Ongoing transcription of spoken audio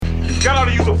Got out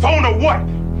to use a phone or what?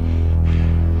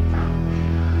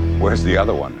 Where's the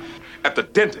other one? At the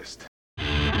dentist.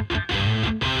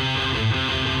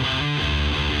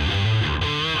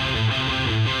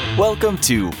 Welcome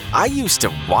to I Used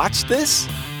to Watch This,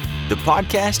 the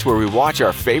podcast where we watch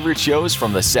our favorite shows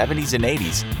from the 70s and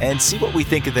 80s and see what we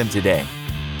think of them today.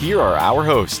 Here are our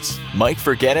hosts, Mike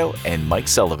Forgetto and Mike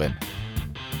Sullivan.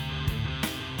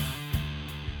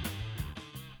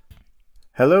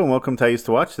 Hello and welcome to I Used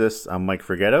to Watch This. I'm Mike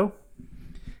Forgetto.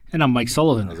 And I'm Mike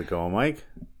Sullivan. How's it going, Mike?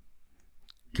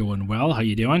 Going well. How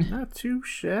you doing? Not too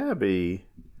shabby.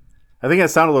 I think I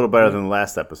sound a little better than the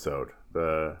last episode.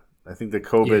 I think the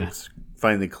COVID's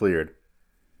finally cleared.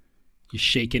 You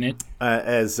shaking it?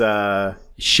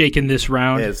 Shaking this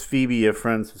round? As Phoebe of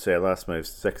Friends would say, I lost my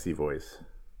sexy voice.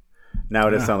 Now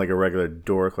it doesn't sound like a regular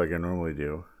dork like I normally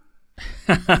do.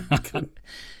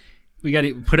 We got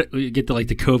to get the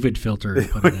COVID filter. And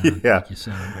put it on, yeah. Like you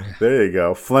said. There you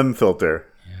go. Phlegm filter.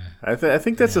 Yeah. I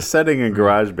think that's a setting in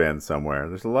GarageBand somewhere.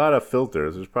 There's a lot of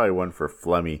filters. There's probably one for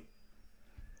phlegmy.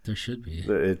 There should be.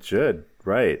 It should.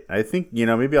 Right. I think,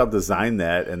 maybe I'll design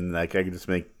that and I could just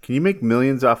can you make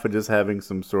millions off of just having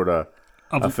some sort of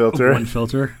a filter? Of one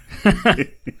filter?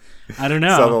 I don't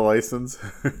know. Sell the license.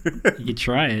 You could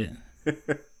try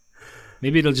it.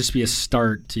 Maybe it'll just be a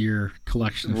start to your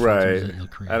collection of filters that you'll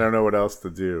create. I don't know what else to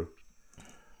do.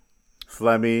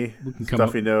 Phlegmy,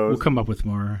 stuffy nose. We'll come up with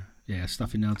more. Yeah,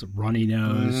 stuffy nose, runny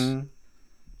nose,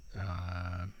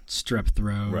 strep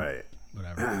throat. Right.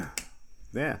 Whatever.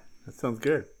 Yeah, that sounds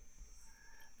good.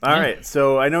 All right,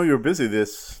 so I know you were busy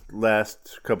this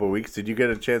last couple of weeks. Did you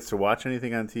get a chance to watch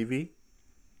anything on TV?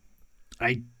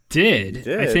 I did. You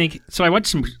did? I think so. I watched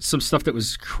some stuff that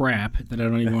was crap that I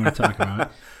don't even want to talk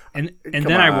about, and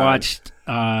then on. I watched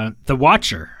The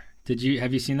Watcher.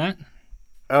 Have you seen that?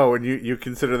 Oh, and you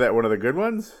consider that one of the good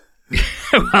ones?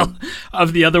 Well,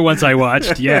 of the other ones I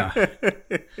watched, yeah,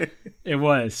 it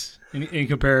was in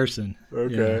comparison.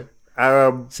 Okay.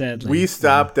 Yeah. Sadly, we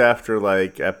stopped after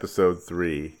episode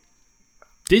 3.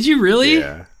 Did you really?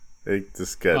 Yeah, it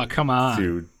just got. Oh, come on.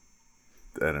 Too,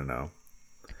 I don't know.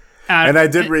 And I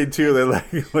did read too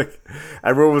that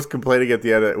everyone was complaining at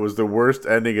the end that it was the worst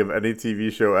ending of any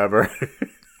TV show ever.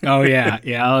 Oh yeah,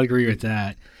 I'll agree with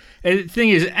that. And the thing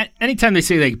is, anytime they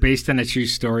say based on a true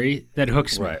story, that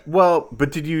hooks me. Right. Well,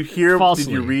 but did you hear? Falsely.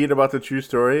 Did you read about the true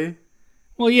story?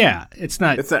 Well, yeah, it's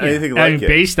not anything like it.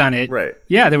 Based on it, right?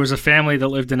 Yeah, there was a family that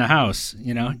lived in a house.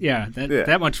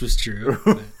 That much was true.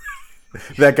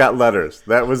 That got letters.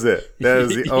 That was it. That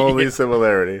was the only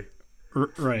similarity.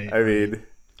 Right. I mean,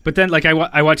 but then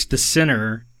I watched The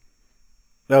Sinner.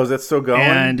 Oh, is that still going?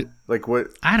 And what?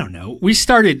 I don't know.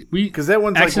 Because that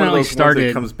one's one of those ones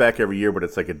that comes back every year, but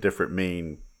it's a different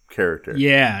main character.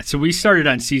 Yeah. So we started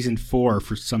on season 4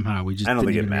 for somehow we just I don't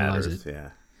didn't think it even matters. realize it. Yeah.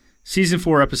 Season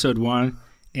 4, episode 1,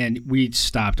 and we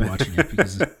stopped watching it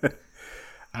because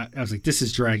I was like, this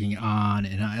is dragging on,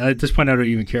 and at this point, I don't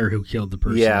even care who killed the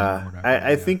person. Yeah, or whatever.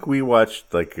 I think we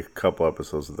watched a couple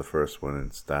episodes of the first one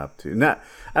and stopped too. I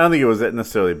don't think it was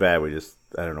necessarily bad. We just,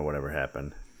 I don't know whatever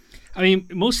happened. I mean,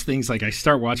 most things I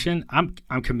start watching, I'm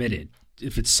committed.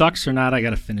 If it sucks or not, I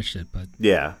got to finish it. But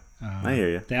yeah, I hear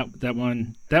you. That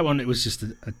one, it was just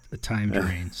a time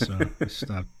drain, so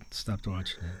I stopped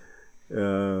watching it.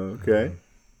 Okay.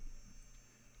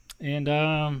 And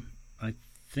I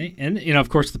think, and of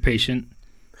course, The Patient.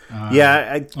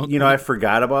 I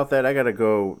forgot about that. I got to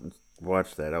go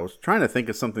watch that. I was trying to think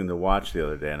of something to watch the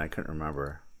other day, and I couldn't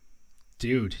remember.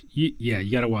 Dude, you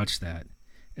got to watch that.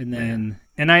 And then,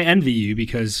 and I envy you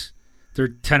because there are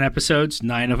 10 episodes.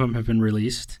 9 of them have been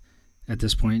released at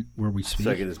this point where we speak.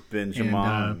 So I can just binge them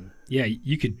all. Yeah,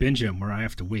 you could binge them where I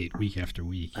have to wait week after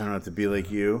week. I don't have to be like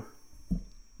you.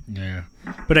 Yeah,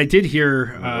 but I did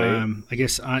hear. I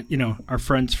guess our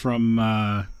friends from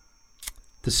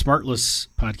the Smartless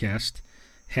podcast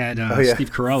had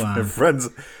Steve Carell on.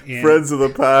 friends of the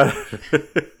pod.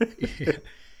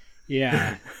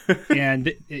 Yeah,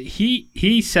 and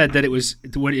he said that it was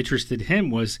what interested him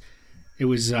was it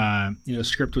was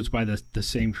script was by the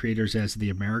same creators as The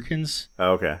Americans.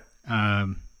 Oh, okay.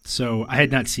 So I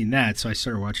had not seen that, so I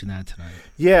started watching that tonight.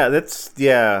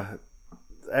 Yeah,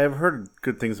 I've heard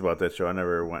good things about that show. I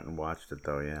never went and watched it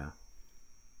though. Yeah.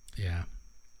 Yeah.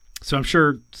 So I'm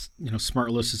sure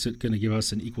Smartless is going to give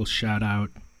us an equal shout out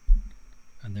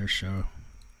on their show,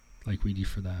 like we do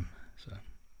for them. So.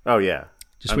 Oh yeah.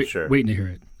 Just waiting to hear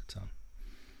it. That's all.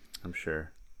 I'm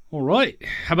sure. All right.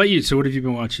 How about you? So what have you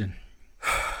been watching?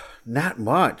 Not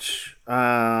much.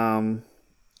 Wow.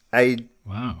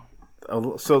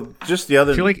 So just the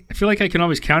other, I feel like I can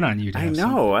always count on you. I know.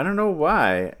 Something. I don't know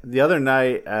why. The other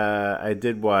night, I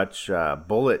did watch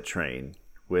Bullet Train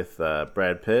with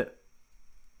Brad Pitt.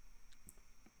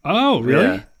 Oh, really?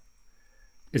 Yeah.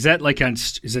 Is that like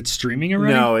is it streaming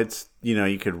already? No, it's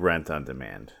you could rent on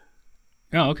demand.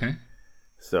 Oh, okay.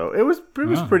 So it was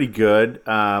pretty good.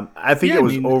 I think it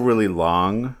was overly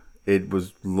long. It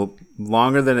was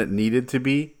longer than it needed to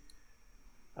be.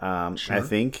 Sure. I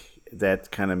think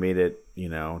that kind of made it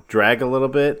drag a little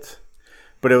bit.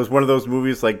 But it was one of those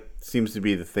movies like seems to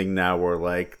be the thing now where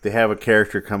like they have a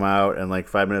character come out and like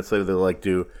 5 minutes later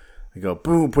they go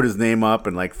boom, put his name up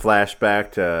and like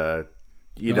flashback to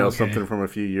something from a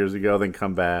few years ago, then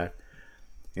come back.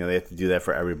 They have to do that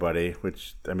for everybody,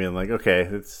 which I mean, like, okay,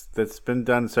 that's been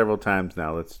done several times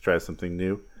now. Let's try something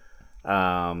new.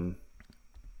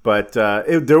 But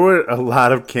there were a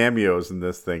lot of cameos in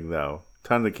this thing, though.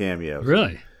 Ton of cameos.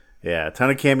 Really? Yeah, a ton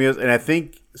of cameos, and I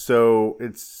think so.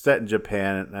 It's set in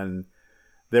Japan, and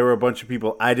there were a bunch of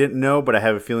people I didn't know, but I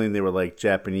have a feeling they were like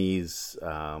Japanese,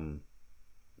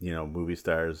 movie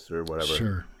stars or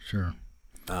whatever. Sure.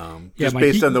 Just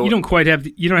based on you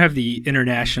don't have the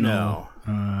international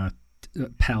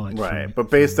palette, right? But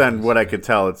based on what I could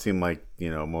tell, it seemed like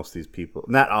most of these people,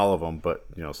 not all of them, but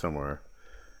some were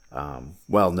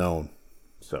well known.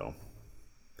 So,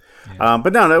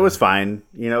 but no, it was fine.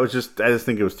 It was I just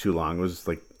think it was too long. It was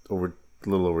like a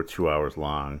little over 2 hours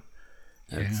long.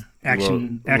 Yeah,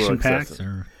 action packed,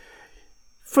 or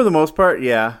for the most part,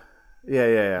 yeah.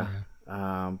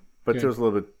 But there was a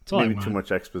little bit, maybe too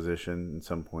much exposition in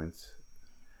some points.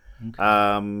 Okay.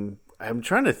 I'm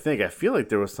trying to think. I feel like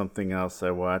there was something else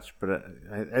I watched, but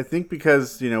I think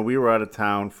because, we were out of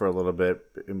town for a little bit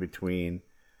in between,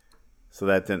 so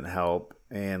that didn't help.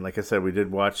 And like I said, we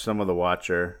did watch some of The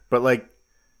Watcher. But like,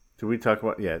 did we talk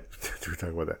about, did we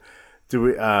talk about that? Do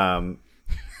we, I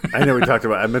know we talked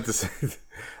about, I meant to say,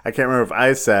 I can't remember if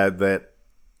I said that,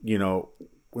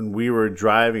 when we were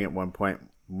driving at one point,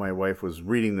 my wife was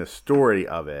reading the story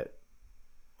of it.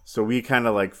 So we kind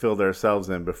of like filled ourselves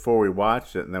in before we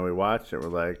watched it, and then we watched it. We're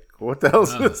like, what the hell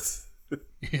is this?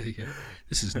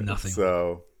 This is nothing.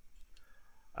 So,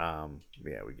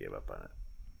 we gave up on it.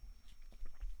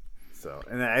 So,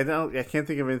 and I can't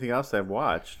think of anything else I've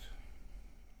watched.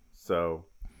 So,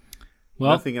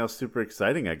 nothing else super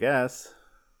exciting, I guess.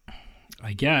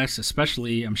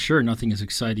 Especially, I'm sure nothing as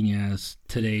exciting as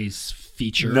today's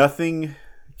feature. Nothing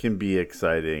can be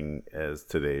exciting as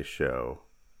today's show.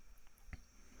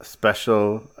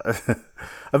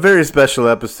 A very special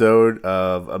episode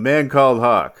of A Man Called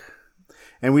Hawk.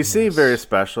 And we say very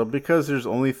special because there's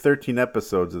only 13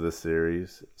 episodes of the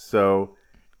series. So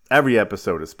every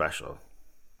episode is special.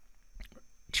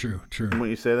 True. Wouldn't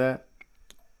you say that?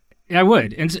 Yeah, I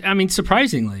would. And I mean,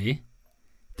 surprisingly,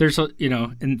 there's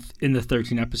in the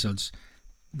 13 episodes,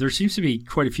 there seems to be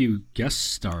quite a few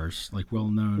guest stars, like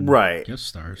well-known guest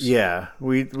stars. Yeah,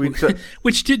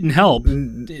 which didn't help.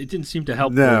 It didn't seem to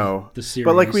help the series.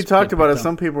 But like we talked about it,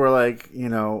 some people were like,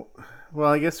 well,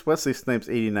 I guess Wesley Snipes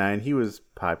 89, he was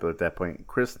popular at that point.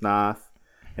 Chris Noth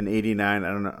in 89, I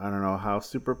don't know how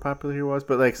super popular he was,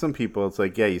 but like some people, it's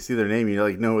like, yeah, you see their name, you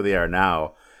like know who they are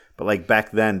now. But like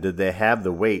back then, did they have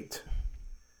the weight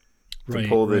to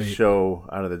pull this show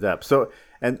out of the depths? So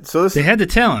they had the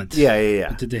talent. Yeah.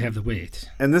 But did they have the weight?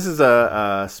 And this is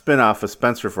a spin-off of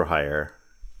Spencer for Hire.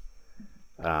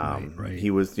 Right.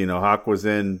 He was, Hawk was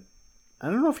in,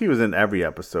 I don't know if he was in every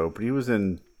episode, but he was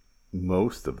in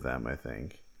most of them, I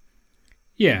think.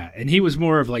 Yeah, and he was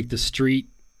more of like the street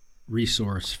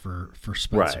resource for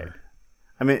Spencer. Right.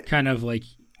 I mean, kind of like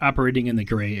operating in the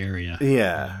gray area.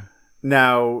 Yeah.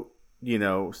 Now,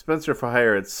 Spencer for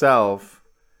Hire itself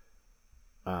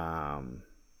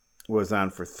was on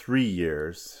for 3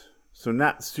 years, so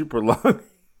not super long.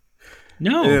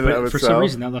 No, but for some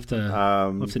reason that left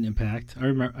an impact. I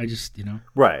remember,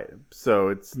 right. So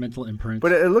it's mental imprint.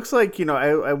 But it looks like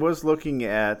I was looking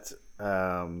at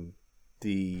I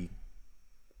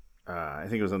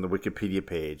think it was on the Wikipedia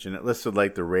page, and it listed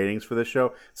like the ratings for the show.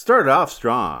 It started off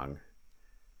strong,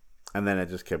 and then it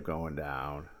just kept going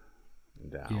down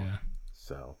and down. Yeah.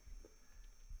 So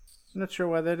I'm not sure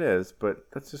why that is, but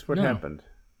that's just what happened.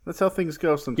 That's how things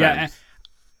go sometimes.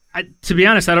 Yeah, to be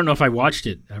honest, I don't know if I watched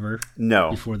it ever.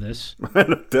 No. Before this. I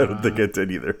don't think I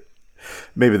did either.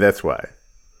 Maybe that's why.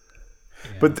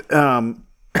 Yeah. But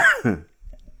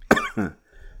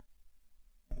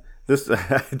this,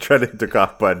 I tried to hit the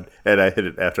cough button, and I hit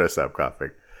it after I stopped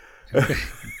coughing.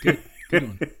 Okay, good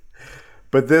one.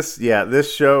 But this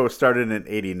show started in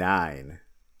 89.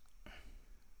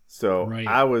 So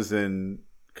I was in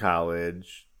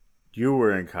college. You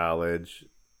were in college.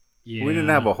 Yeah. We didn't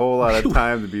have a whole lot of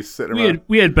time to be sitting around.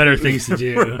 We had better things to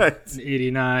do Right. in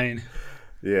 89.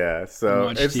 Yeah, so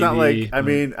it's TV, not like, I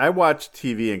mean, I watched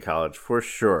TV in college for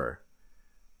sure,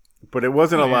 but it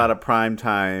wasn't a lot of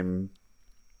primetime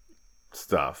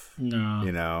stuff. No.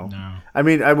 You know? No. I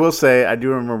mean, I will say, I do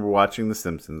remember watching The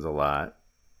Simpsons a lot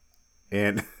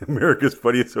and America's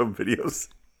Funniest Home Videos.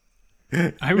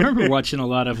 I remember watching a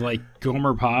lot of like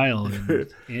Gomer Pyle and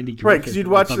Andy Griffith. Right, because you'd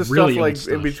watch the really stuff like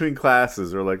stuff. in between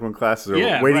classes or like when classes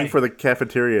are waiting for the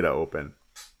cafeteria to open.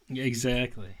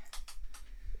 Exactly.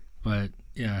 But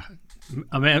yeah,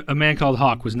 a man called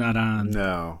Hawk was not on.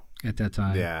 No. At that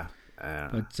time. Yeah.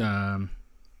 But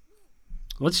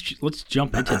let's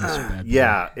jump into this bad boy.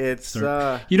 Yeah, it's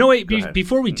you know what?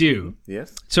 Before we do,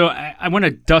 yes. So I want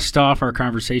to dust off our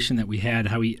conversation that we had.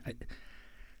 How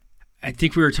I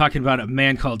think we were talking about a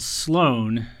man called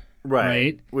Sloan,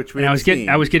 right? Which we I was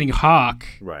getting Hawk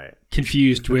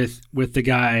confused with the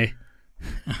guy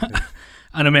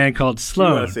on a man called Sloan.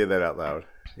 You want to say that out loud?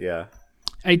 Yeah,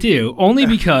 I do, only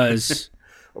because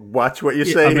watch what you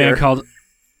say.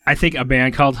 I think a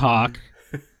man called Hawk,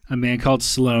 a man called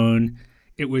Sloan.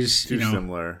 It was too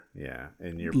similar, yeah.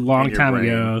 In your long in your time brain.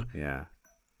 ago, yeah.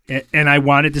 And I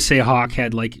wanted to say Hawk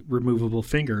had like removable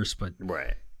fingers, but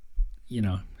you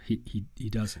know he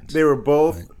doesn't. They were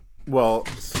both. Right. Well,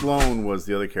 Sloan was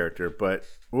the other character, but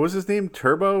what was his name?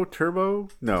 Turbo?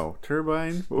 No,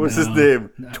 Turbine. What was his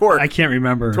name? Torque. I can't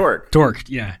remember. Torque.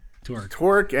 Yeah, Torque.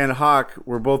 Torque and Hawk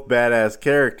were both badass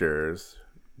characters,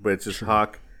 but it's just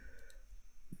Hawk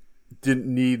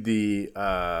didn't need the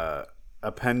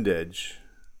appendage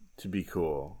to be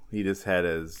cool. He just had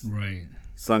his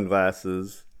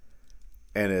sunglasses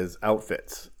and his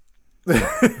outfits.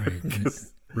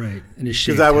 Right.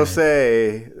 Because I will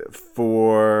say,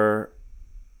 for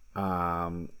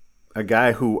a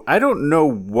guy who I don't know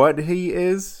what he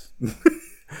is,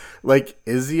 like,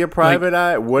 is he a private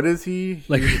eye? What is he?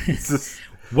 Like,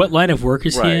 what line of work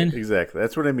is he in? Exactly.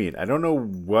 That's what I mean. I don't know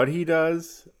what he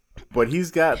does, but he's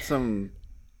got some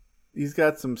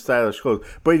stylish clothes.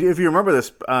 But if you remember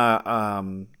this,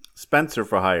 Spencer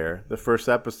for Hire, the first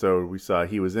episode we saw,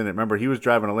 he was in it. Remember, he was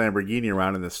driving a Lamborghini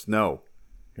around in the snow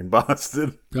in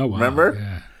Boston. Oh, wow.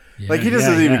 Remember? Yeah, like, he just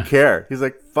doesn't even care. He's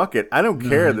like, fuck it. I don't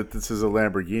care that this is a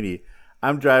Lamborghini.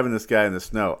 I'm driving this guy in the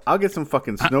snow. I'll get some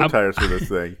fucking snow tires for this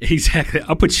thing. Exactly.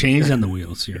 I'll put chains on the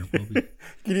wheels here. Can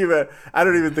you imagine? I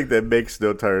don't even think they make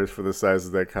snow tires for the size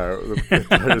of that car. The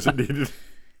tires are needed.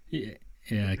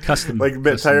 Yeah, custom. Like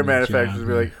tire manufacturers would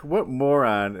be like, what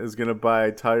moron is going to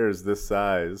buy tires this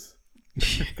size?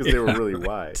 Because they were really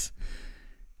wide.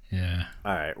 Yeah.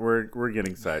 All right, we're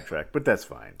getting sidetracked, but that's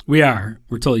fine. We are.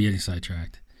 We're totally getting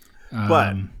sidetracked.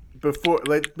 But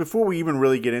before we even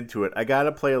really get into it, I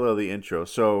gotta play a little of the intro.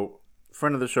 So,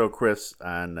 friend of the show, Chris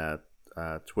on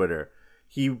Twitter,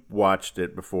 he watched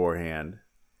it beforehand,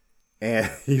 and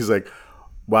he's like,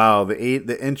 "Wow, the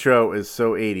intro is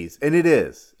so 80s," and it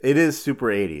is. It is super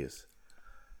 80s,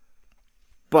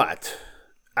 but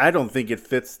I don't think it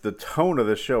fits the tone of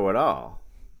the show at all,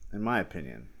 in my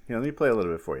opinion. Here, let me play a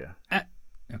little bit for you.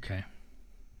 Okay.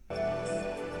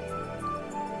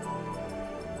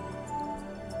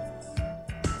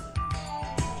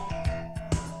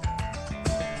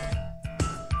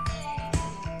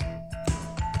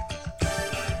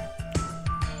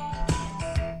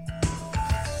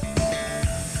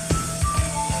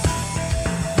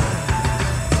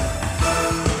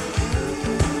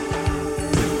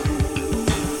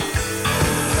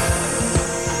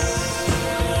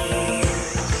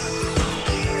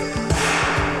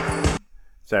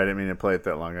 Sorry, I didn't mean to play it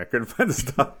that long. I couldn't find the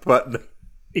stop button.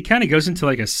 It kind of goes into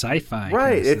like a sci-fi.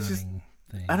 Right. It's just,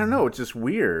 thing. I don't know. It's just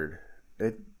weird.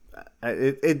 It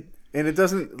and it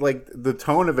doesn't, like, the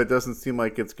tone of it doesn't seem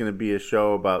like it's going to be a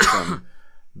show about some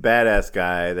badass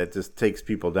guy that just takes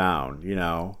people down, you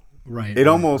know? Right. It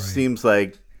almost seems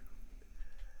like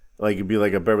it'd be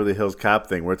like a Beverly Hills Cop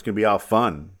thing where it's going to be all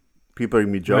fun. People are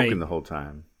going to be joking the whole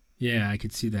time. Yeah, I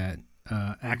could see that.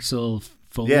 Axel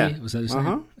Foley, was that his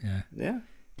name? Yeah.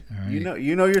 All right.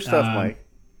 You know your stuff, Mike.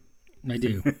 I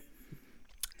do.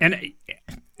 and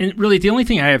really, the only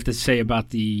thing I have to say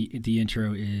about the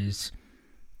intro is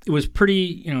it was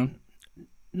pretty,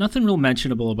 nothing real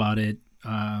mentionable about it,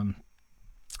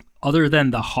 other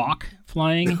than the hawk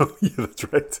flying. Oh, yeah,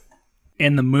 that's right.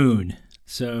 And the moon.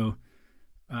 So,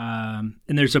 and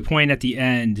there's a point at the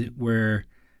end where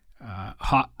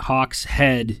Hawk's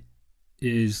head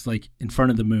is like in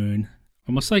front of the moon,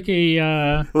 almost like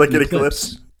an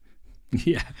eclipse.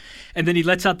 Yeah, and then he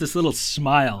lets out this little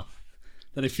smile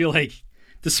that I feel like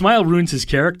the smile ruins his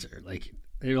character. Like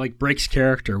it breaks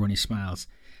character when he smiles.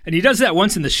 And he does that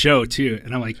once in the show too,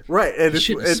 and I'm like, right, and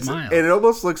smile. And it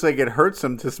almost looks like it hurts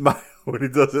him to smile when he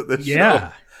does it in the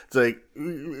show. It's like,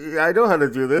 I know how to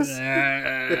do this.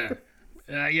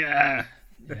 Yeah,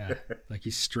 like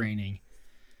he's straining.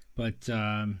 But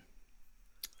all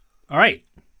right,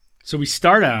 so we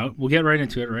start out. We'll get right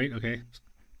into it, right? Okay,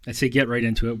 I say get right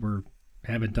into it. We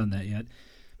haven't done that yet,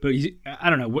 but I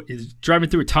don't know. He's driving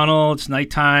through a tunnel. It's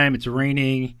nighttime. It's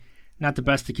raining. Not the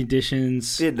best of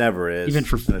conditions. It never is. Even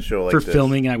for a show like for this.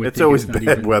 filming, I would. It's think always it's not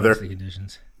bad even weather. The best of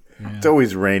conditions. Yeah. It's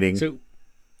always raining. So,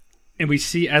 and we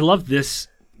see. I love this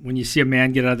when you see a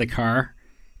man get out of the car,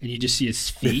 and you just see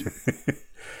his feet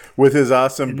with his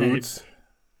awesome boots.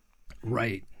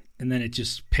 Right, and then it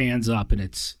just pans up, and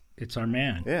it's our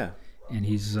man. Yeah, and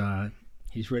he's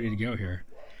ready to go here.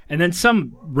 And then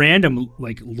some random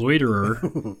like loiterer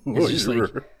is just like,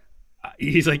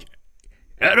 he's like,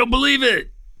 I don't believe it.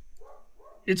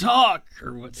 It's Hawk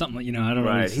or what? Something like, I don't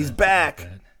know. Right, he's back. Like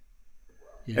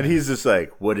yeah. And he's just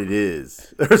like, what it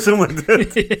is, or something like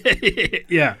that.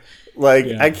 Yeah. Like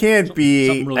I can't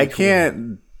be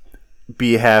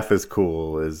be half as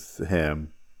cool as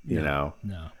him, you know.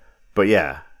 No. But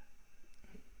yeah.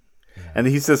 And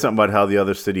he says something about how the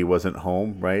other city wasn't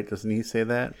home, right? Doesn't he say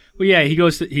that? Well, yeah,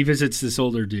 he visits this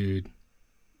older dude,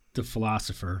 the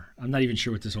philosopher. I'm not even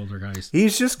sure what this older guy is.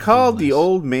 He's just called the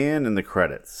old man in the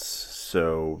credits.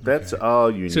 So that's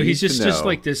all you need to know. So he's just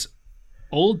like this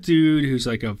old dude who's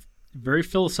like a very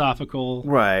philosophical.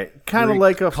 Right. Kind of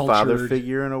like a father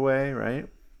figure in a way, right?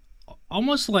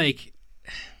 Almost like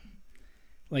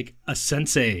a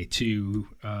sensei to,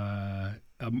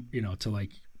 to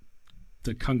like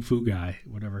the kung fu guy,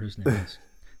 whatever his name is.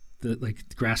 The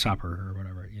grasshopper or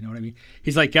whatever, you know what I mean?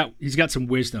 He's got some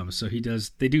wisdom, so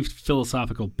they do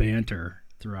philosophical banter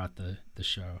throughout the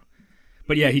show.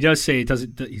 But yeah, he does say it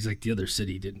doesn't. He's like, the other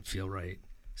city didn't feel right,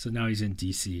 so now he's in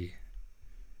DC.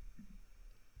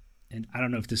 And I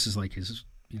don't know if this is like his,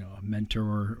 a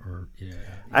mentor or yeah.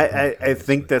 I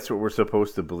think that's what we're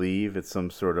supposed to believe. It's some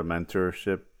sort of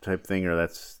mentorship type thing, or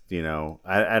that's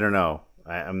I don't know.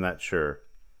 I'm not sure.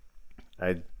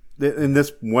 In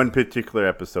this one particular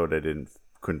episode, I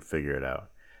couldn't figure it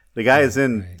out. The guy is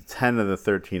in 10 of the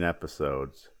 13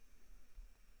 episodes,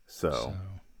 so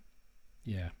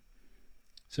yeah.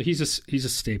 So he's a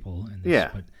staple in this.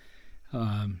 Yeah. But,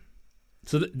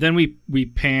 so then we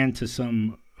pan to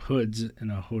some hoods in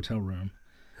a hotel room,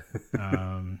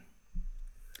 and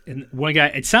one guy.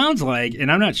 It sounds like, and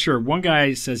I'm not sure. One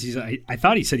guy says I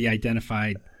thought he said he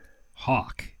identified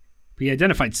Hawk. He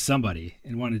identified somebody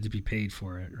and wanted to be paid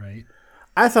for it, right?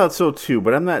 I thought so too,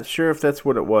 but I'm not sure if that's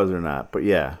what it was or not. But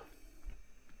yeah.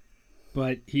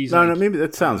 But he's no, maybe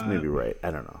that sounds maybe right.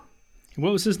 I don't know.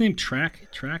 What was his name?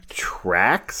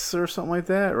 Trax or something like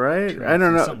that, right? Trax, I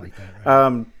don't know. Something like that,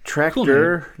 right?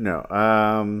 Tractor? Cool, no.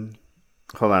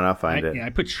 Hold on, I'll find it. Yeah,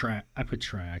 I put Tract.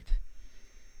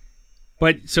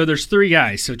 But so there's three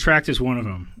guys. So Tract is one of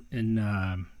them,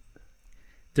 and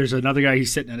there's another guy.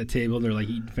 He's sitting at a table. They're like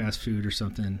eating fast food or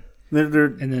something. And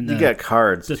then you got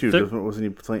cards too. Wasn't he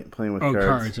playing with cards? Oh,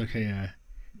 cards. Okay, yeah.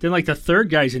 Then like the third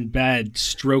guy's in bed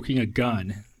stroking a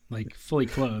gun, like fully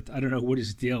clothed. I don't know what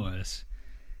his deal is.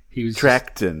 He was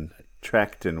Tracton.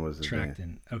 Tracton was his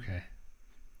name. Okay.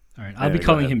 All right. I'll be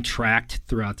calling him Tract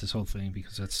throughout this whole thing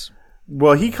because that's.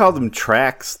 Well, he called him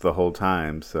Trax the whole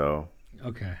time. So.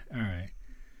 Okay. All right.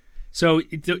 So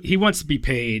he wants to be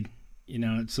paid.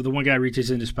 So the one guy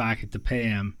reaches in his pocket to pay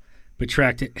him, but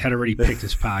Tract had already picked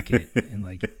his pocket and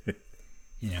and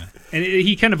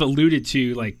he kind of alluded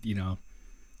to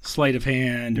sleight of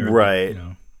hand or right,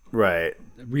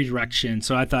 redirection.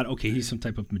 So I thought, okay, he's some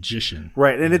type of magician,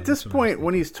 right? And at this point,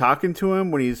 when he's talking to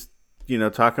him, when he's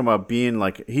talking about being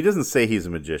like, he doesn't say he's a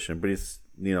magician, but he's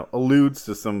alludes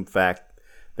to some fact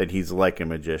that he's like a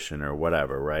magician or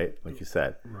whatever, right? Like you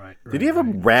said, right? Did he have a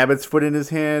rabbit's foot in his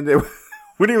hand?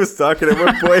 When he was talking at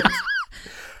one point,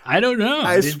 I don't know.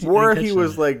 I swore he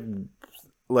was like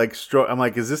stroke. I'm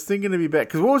like, is this thing going to be bad?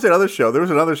 Because what was that other show? There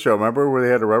was another show, remember, where they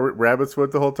had a rabbit's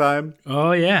foot the whole time?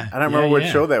 Oh yeah, I don't remember what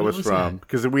show that was from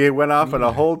because we went off on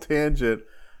a whole tangent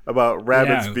about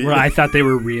rabbits being. Well, I thought they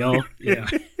were real. Yeah,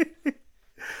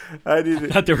 I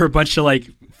thought there were a bunch of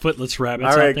footless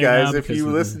rabbits. All right, out there guys, if you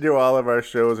listen to all of our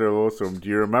shows or listen, do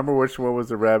you remember which one was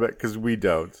the rabbit? Because we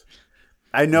don't.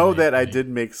 I know that I did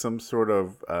make some sort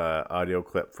of audio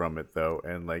clip from it, though,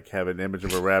 and have an image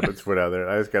of a rabbit's foot out there.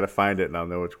 I just got to find it, and I'll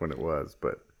know which one it was.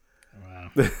 But wow.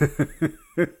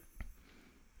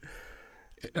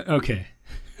 Okay.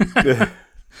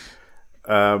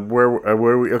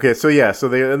 Where we? Okay, so yeah, so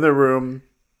they're in the room.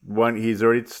 He's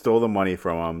already stole the money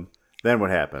from him. Then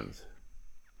what happens?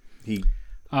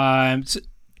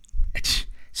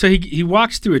 So he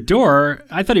walks through a door.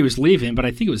 I thought he was leaving, but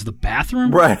I think it was the bathroom.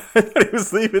 Right. I thought he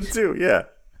was leaving too. Yeah.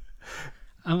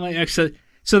 I'm like, so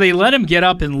they let him get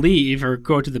up and leave or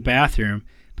go to the bathroom.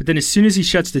 But then as soon as he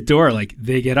shuts the door, like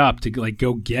they get up to like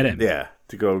go get him. Yeah,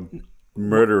 to go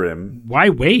murder him. Why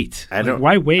wait?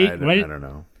 Why wait? I don't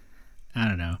know. I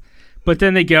don't know. But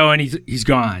then they go and he's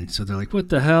gone. So they're like, what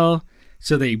the hell?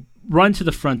 So they run to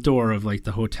the front door of like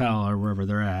the hotel or wherever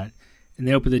they're at, and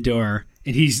they open the door.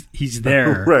 And he's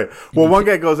there. Right. Well, one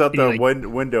guy goes out the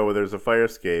window where there's a fire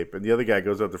escape, and the other guy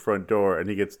goes out the front door, and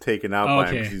he gets taken out by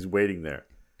him because he's waiting there.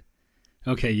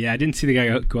 Okay, yeah. I didn't see the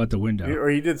guy go out the window. Or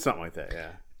he did something like that,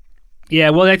 yeah.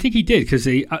 Yeah, well, I think he did because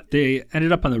they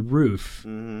ended up on the roof.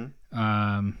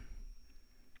 Mm-hmm.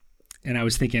 And I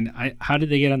was thinking, how did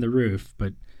they get on the roof?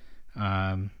 But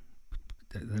that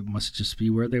must just be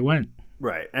where they went.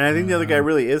 Right. And I think the other guy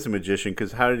really is a magician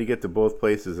because how did he get to both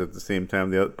places at the same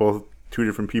time? Both two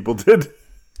different people did.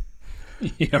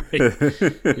 Yeah, right.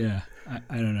 Yeah,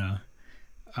 I don't know.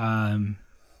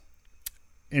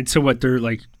 And so what they're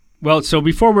like, well, so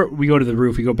before we go to the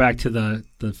roof, we go back to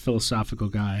the philosophical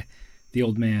guy, the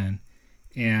old man.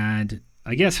 And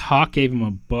I guess Hawk gave him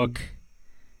a book.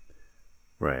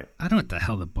 Right. I don't know what the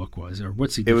hell the book was, or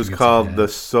what's he. It was called The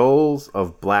Souls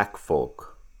of Black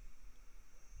Folk.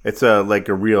 It's a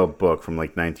real book from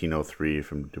like 1903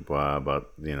 from Dubois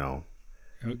about,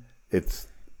 it's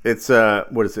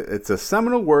what is it? It's a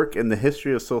seminal work in the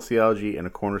history of sociology and a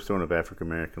cornerstone of African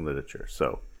American literature.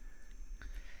 So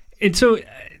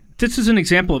this is an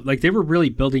example of like they were really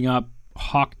building up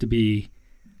Hawk to be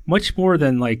much more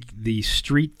than like the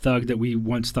street thug that we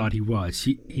once thought he was.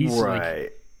 He's right.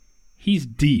 Like, he's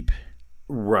deep.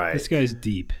 Right. This guy's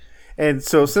deep. And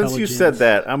so since you said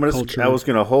that, I was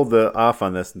gonna hold off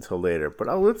on this until later, but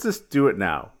let's just do it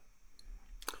now.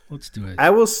 Let's do it.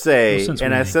 I will say,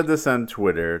 and I said this on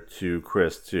Twitter to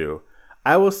Chris too,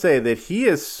 I will say that he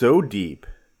is so deep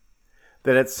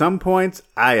that at some points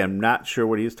I am not sure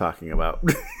what he's talking about.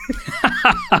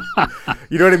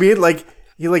 You know what I mean? Like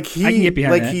I can get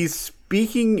behind that. He's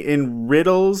speaking in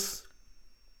riddles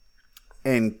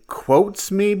and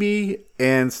quotes maybe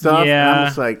and stuff. Yeah. And I'm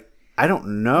just like, I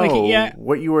don't know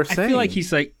what you were saying. I feel like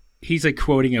he's like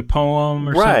quoting a poem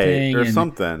or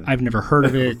something. I've never heard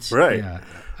of it. Right. Yeah,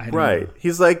 right.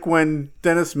 He's like when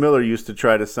Dennis Miller used to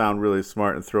try to sound really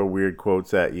smart and throw weird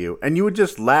quotes at you, and you would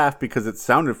just laugh because it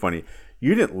sounded funny.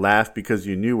 You didn't laugh because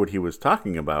you knew what he was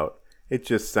talking about. It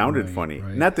just sounded funny.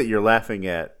 Right. Not that you're laughing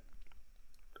at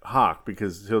Hawk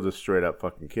because he'll just straight up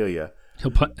fucking kill you.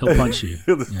 He'll punch you.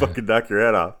 He'll just fucking knock your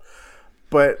head off.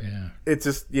 But it's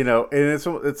just, and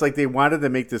it's like they wanted to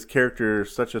make this character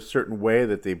such a certain way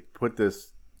that they put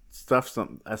this stuff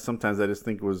sometimes I just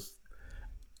think was...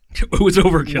 It was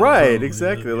overkill. Right,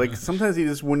 exactly. Like sometimes he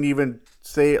just wouldn't even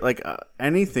say like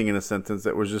anything in a sentence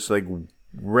that was just like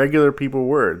regular people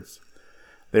words.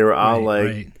 They were all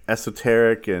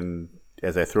esoteric and,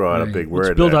 as I throw out a big word.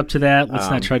 Let's build up to that. Let's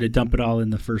not try to dump it all in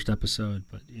the first episode,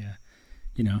 but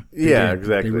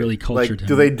exactly. They really cultured him.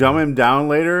 Do they dumb him down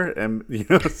later, and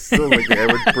still like the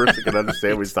average person can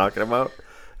understand what he's talking about?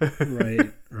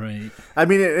 Right. I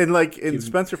mean, and like in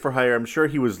Spencer for Hire, I'm sure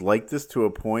he was like this to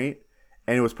a point,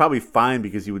 and it was probably fine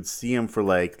because you would see him for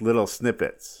like little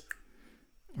snippets.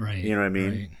 Right. You know what I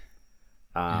mean?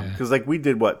 Because like we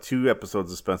did 2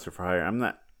 episodes of Spencer for Hire. I'm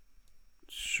not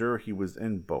sure he was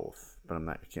in both, but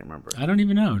I can't remember. I don't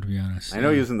even know, to be honest. I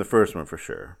know he was in the first one for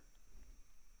sure.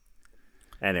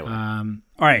 Anyway, all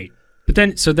right, but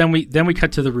then we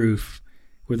cut to the roof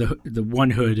where the one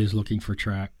hood is looking for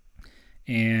Track,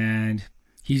 and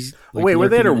he's like, wait, were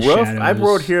they at a roof? I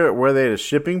wrote here, were they at a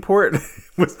shipping port?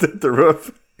 Was that the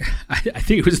roof? I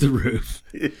think it was the roof.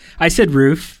 I said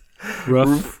roof.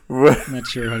 I'm not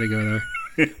sure how to go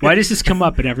there. Why does this come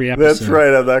up in every episode? That's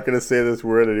right. I'm not going to say this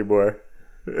word anymore.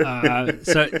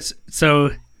 So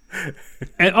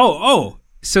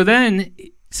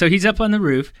he's up on the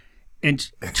roof.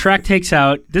 And Track takes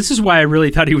out. This is why I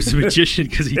really thought he was a magician,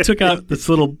 because he took out this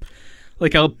little,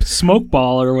 like a smoke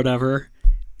ball or whatever,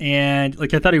 and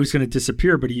like I thought he was going to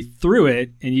disappear, but he threw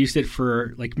it and used it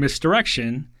for like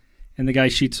misdirection, and the guy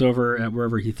shoots over at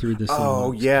wherever he threw this.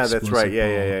 Oh yeah, that's right.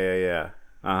 Yeah.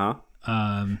 Uh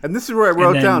huh. And this is where I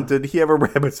wrote down. Did he have a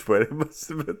rabbit's foot? It must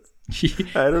have been.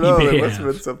 I don't know. It must have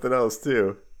been something else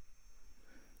too.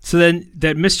 So then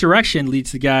that misdirection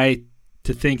leads the guy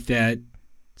to think that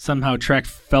somehow Track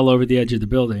fell over the edge of the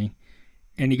building,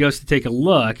 and he goes to take a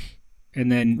look,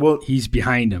 and then he's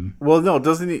behind him. Well, no,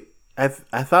 doesn't he? I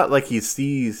thought like he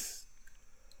sees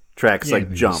Track's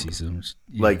jump,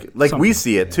 like we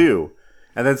see it too,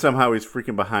 and then somehow he's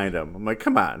freaking behind him. I'm like,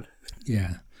 come on.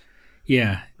 Yeah,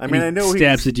 Yeah. I mean, I know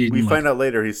stabs the dude. We and, find out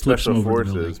later he's special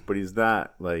forces, building. but he's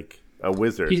not like a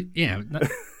wizard.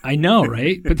 I know,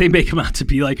 right? But they make him out to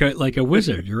be like a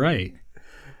wizard. You're right.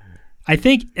 I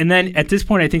think, and then at this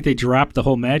point, I think they drop the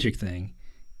whole magic thing,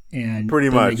 and pretty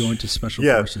then much they go into special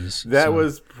forces. That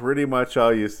was pretty much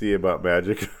all you see about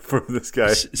magic from this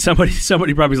guy. Somebody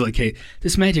probably was like, "Hey,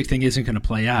 this magic thing isn't going to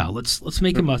play out. Let's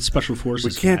make him a special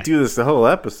forces." We can't guy. do this the whole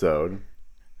episode,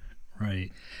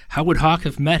 right? How would Hawk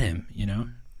have met him?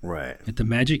 Right at the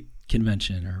magic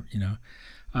convention, or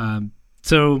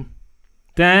So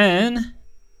then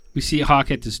we see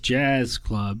Hawk at this jazz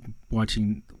club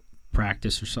watching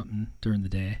practice or something during the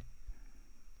day.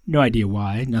 No idea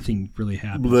why. Nothing really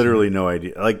happens. Literally no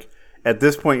idea. Like, at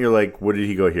this point, you're like, what did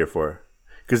he go here for?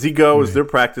 Because he goes, right. They're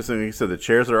practicing. Like he said, the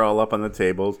chairs are all up on the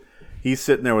tables. He's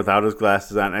sitting there without his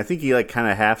glasses on. I think he like kind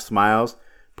of half smiles,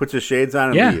 puts his shades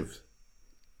on, and leaves.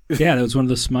 Yeah, that was one of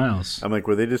those smiles. I'm like,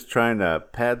 were they just trying to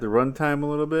pad the runtime a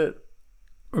little bit?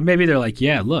 Or maybe they're like,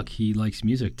 yeah, look, he likes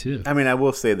music too. I mean, I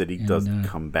will say that he does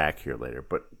come back here later,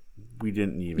 but we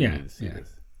didn't even need to see this.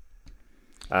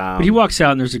 But he walks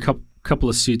out, and there's a couple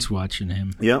of suits watching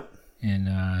him. Yep.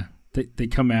 And they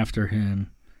come after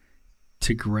him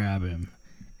to grab him,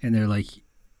 and they're like,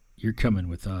 "You're coming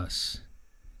with us."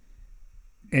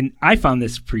 And I found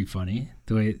this pretty funny,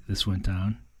 the way this went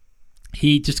down.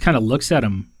 He just kind of looks at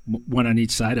him, one on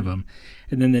each side of him,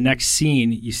 and then the next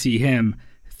scene, you see him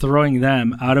throwing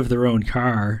them out of their own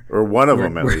car. Or one of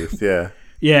them, at least, yeah.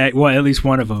 Yeah, well, at least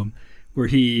one of them, where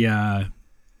he,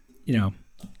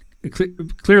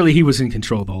 clearly he was in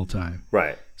control the whole time.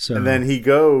 Right. So, and then he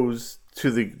goes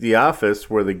to the office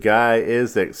where the guy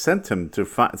is that sent him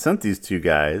sent these two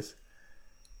guys,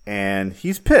 and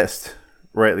he's pissed,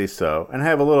 rightly so. And I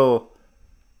have a little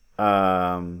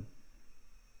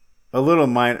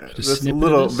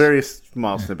very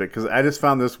small snippet, because I just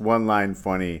found this one line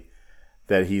funny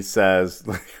that he says,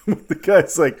 like, the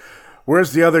guy's like,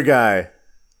 "Where's the other guy?"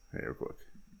 Hey, real quick.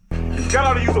 You got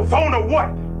how to use a phone or what?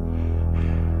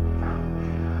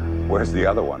 Where's the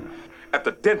other one? At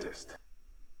the dentist.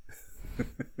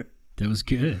 That was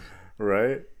good.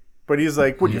 Right? But he's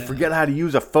like, would you forget how to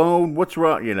use a phone? What's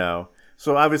wrong?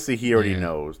 So obviously he already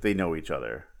knows. They know each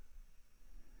other.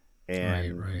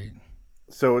 And right.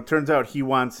 So it turns out he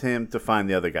wants him to find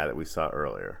the other guy that we saw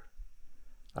earlier.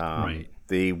 Right.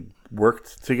 They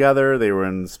worked together. They were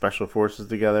in special forces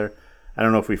together. I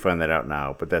don't know if we find that out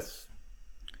now, but that's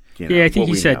I think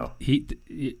he said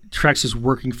Trex is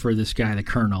working for this guy, the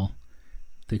Colonel.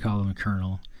 They call him a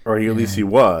Colonel. Or at least he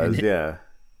was, yeah.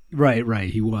 Right,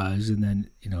 he was. And then,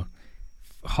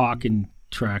 Hawk and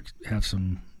Trex have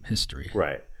some history.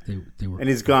 Right. They were, and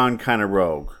he's gone kind of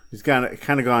rogue. He's kind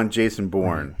of gone Jason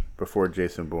Bourne before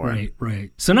Jason Bourne.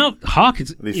 Right. So now Hawk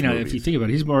is, movies. If you think about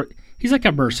it, he's like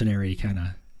a mercenary kind of,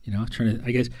 trying to,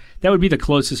 I guess that would be the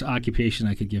closest occupation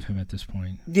I could give him at this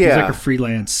point. Yeah. He's like a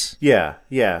freelance. Yeah.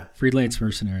 Freelance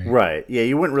mercenary. Right. Yeah,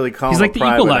 you wouldn't really call him like a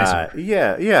private Equalizer.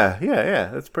 Yeah.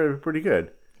 That's pretty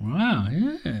good. Wow,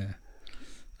 yeah.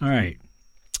 All right.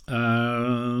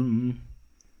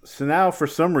 So now, for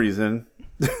some reason,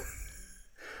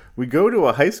 we go to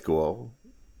a high school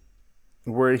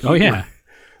where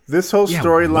this whole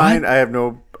storyline, I have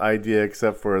no idea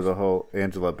except for the whole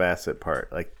Angela Bassett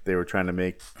part. Like, they were trying to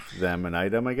make them an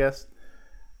item, I guess.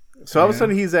 So all of a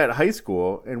sudden, he's at high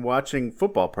school and watching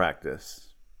football practice.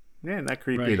 Yeah, not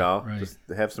creepy at all. Right. Just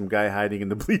to have some guy hiding in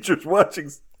the bleachers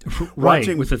watching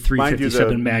with a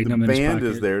 357 Magnum in his pocket. The band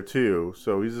is there too,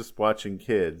 so he's just watching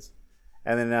kids.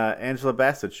 And then Angela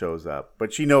Bassett shows up,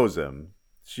 but she knows him.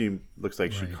 She looks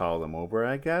like she called him over,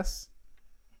 I guess.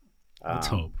 Let's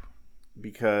hope.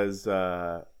 Because,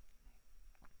 yeah.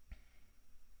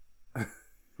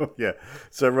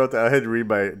 So I wrote that. I had to read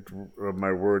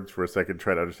my words for a second,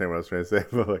 try to understand what I was trying to say.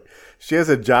 But like, she has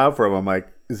a job for him. I'm like,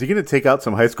 is he going to take out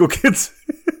some high school kids?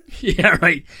 Yeah,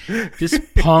 right. This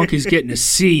punk is getting a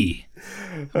C.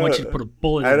 I want you to put a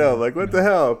bullet in I know, like, what the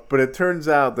hell? But it turns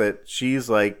out that she's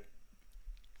like,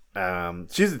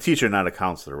 she's a teacher, not a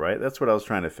counselor, right? That's what I was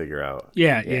trying to figure out.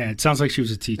 Yeah. It sounds like she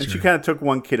was a teacher. And she kind of took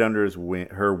one kid under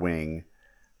her wing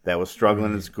that was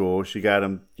struggling in school. She got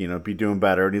him, be doing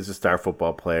better, and he's a star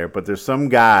football player. But there's some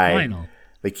guy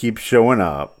that keeps showing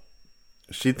up.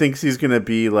 She thinks he's going to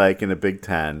be like in a Big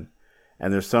Ten.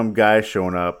 And there's some guy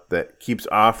showing up that keeps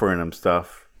offering him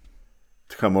stuff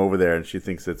to come over there, and she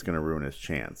thinks it's going to ruin his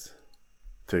chance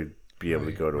to be able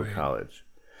to go to a college.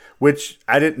 Which,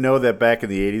 I didn't know that back in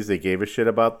the 80s they gave a shit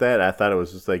about that. I thought it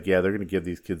was just like, yeah, they're going to give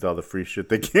these kids all the free shit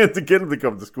they can to get them to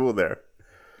come to school there.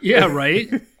 Yeah,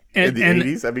 right? In the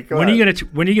 80s? I mean, when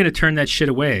are you going to turn that shit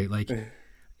away? Like,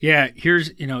 yeah,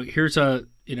 here's a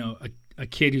a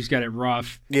kid who's got it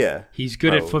rough. Yeah. He's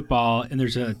good at football, and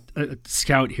there's a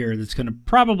scout here that's going to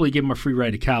probably give him a free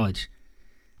ride to college.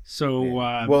 So,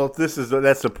 well, that's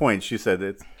the point. She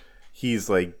said he's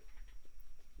like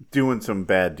doing some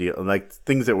bad deal, like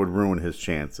things that would ruin his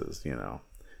chances,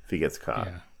 if he gets caught.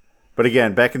 Yeah. But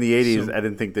again, back in the 80s, I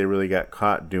didn't think they really got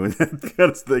caught doing that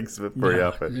kind of things very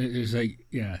often. It was like,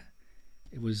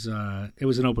 it was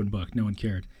an open book. No one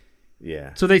cared.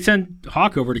 Yeah. So they send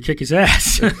Hawk over to kick his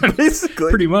ass, basically,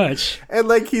 pretty much. And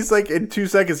like he's like in 2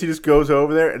 seconds, he just goes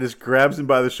over there and just grabs him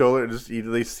by the shoulder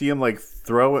and they see him like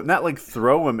throw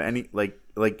him any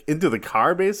like into the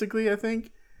car, basically. I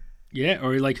think. Yeah,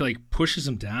 or he like pushes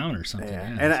him down or something.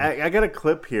 Yeah. And I got a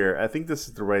clip here. I think this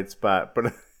is the right spot,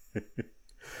 but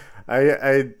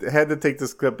I had to take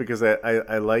this clip because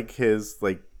I like his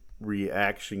like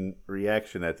reaction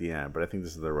at the end, but I think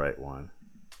this is the right one.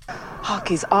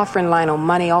 Hawkey's offering Lionel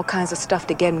money, all kinds of stuff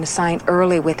to get him to sign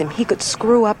early with him. He could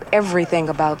screw up everything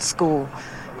about school,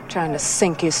 trying to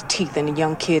sink his teeth into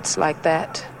young kids like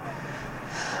that.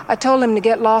 I told him to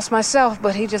get lost myself,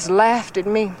 but he just laughed at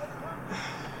me.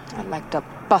 I'd like to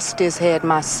bust his head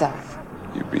myself.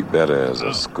 You'd be better as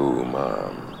a school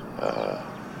mom.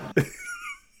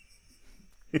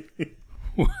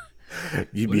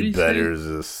 You'd be better as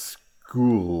a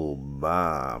school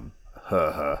mom.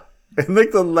 And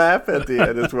like the laugh at the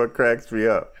end is what cracks me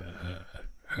up.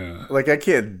 Like I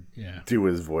can't do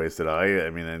his voice at all. I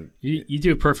mean, you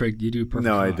do perfect. You do perfect.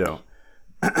 No, I don't.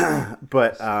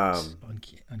 But I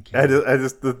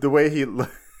just the way he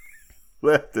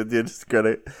laughed at you just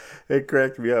it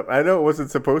cracked me up. I know it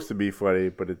wasn't supposed to be funny,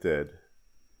 but it did.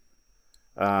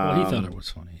 Well, he thought it was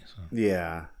funny. So.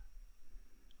 Yeah.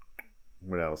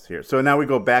 What else here? So now we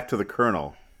go back to the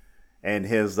Colonel. And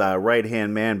his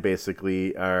right-hand man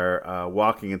basically are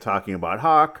walking and talking about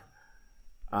Hawk.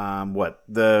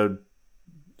 The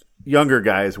younger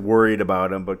guy is worried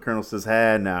about him, but Colonel says,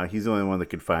 no, he's the only one that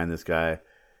could find this guy.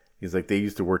 He's like, they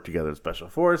used to work together in Special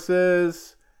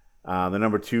Forces. The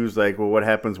number two is like, well, what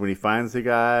happens when he finds the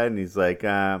guy? And he's like,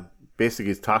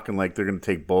 basically he's talking like they're going to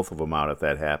take both of them out if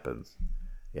that happens.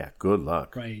 Yeah, good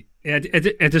luck. Right.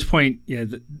 At this point,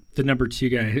 the number two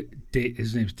guy,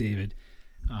 his name's David.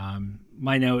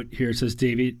 My note here says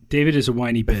David is a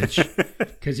whiny bitch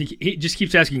because he just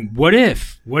keeps asking, what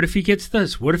if he gets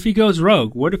this? What if he goes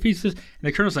rogue? What if he's this? And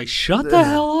the Colonel's like, shut the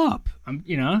hell up.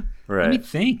 Right. Let me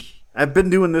think. I've been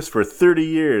doing this for 30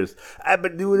 years. I've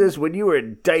been doing this when you were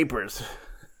in diapers.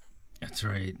 That's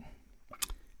right.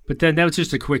 But then that was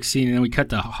just a quick scene, and then we cut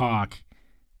to Hawk,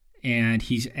 and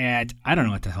he's at, I don't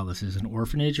know what the hell this is, an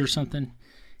orphanage or something.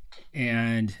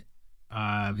 And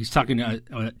he's talking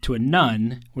to a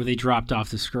nun where they dropped off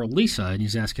this girl, Lisa, and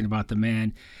he's asking about the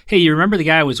man. Hey, you remember the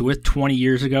guy I was with 20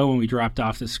 years ago when we dropped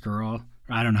off this girl?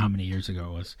 I don't know how many years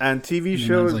ago it was. On TV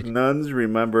shows, nuns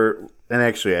remember, and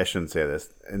actually I shouldn't say this,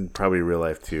 and probably real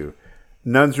life too,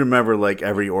 nuns remember like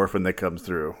every orphan that comes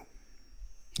through.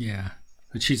 Yeah.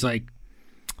 But she's like,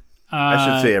 I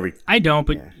should say every. I don't,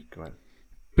 but. Yeah, go ahead.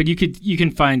 But you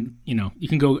can find, you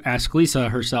can go ask Lisa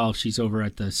herself. She's over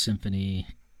at the symphony.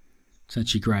 Since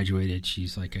she graduated,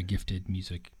 she's like a gifted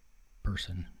music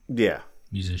person. Yeah.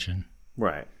 Musician.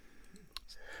 Right.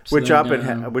 So which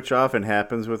often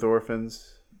happens with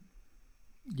orphans.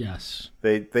 Yes.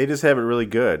 They just have it really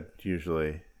good,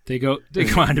 usually. They go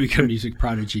on to become music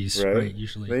prodigies, right?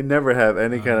 Usually. They never have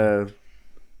any kind of...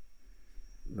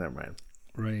 Never mind.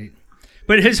 Right.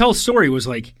 But his whole story was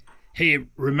like, hey,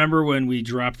 remember when we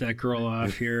dropped that girl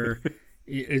off here?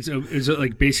 it's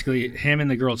like basically him and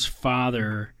the girl's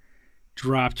father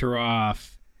dropped her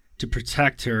off to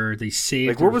protect her. They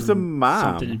saved her. Where was the mom?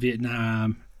 Something in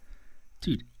Vietnam.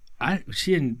 Dude, was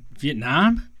she in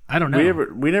Vietnam? I don't know.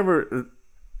 We never.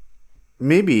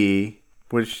 Maybe.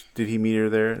 Did he meet her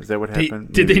there? Is that what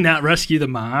happened? Did they not rescue the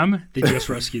mom? They just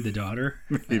rescued the daughter?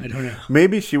 I don't know.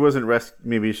 Maybe she wasn't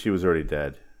Maybe she was already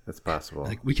dead. That's possible.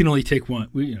 Like, we can only take one.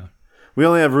 We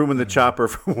only have room in the chopper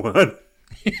for one.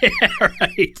 Yeah,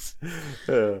 right.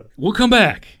 We'll come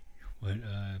back. But,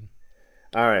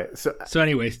 all right. So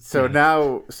anyways.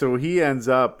 So he ends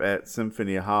up at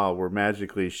Symphony Hall where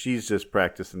magically she's just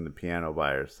practicing the piano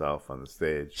by herself on the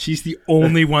stage. She's the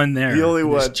only one there. The only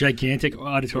one. This gigantic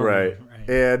auditorium. Right.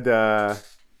 And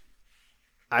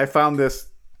I found this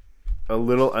a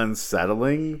little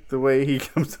unsettling the way he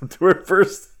comes up to her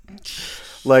first.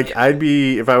 Like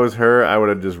if I was her, I would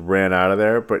have just ran out of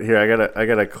there. But here, I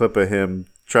got a clip of him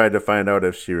trying to find out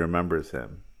if she remembers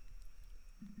him.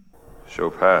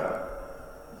 Chopin, a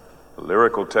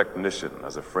lyrical technician,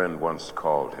 as a friend once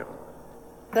called him.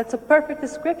 That's a perfect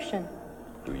description.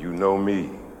 Do you know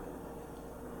me?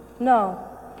 No.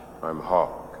 I'm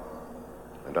Hawk.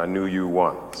 And I knew you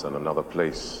once in another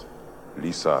place,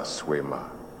 Lisa Suema.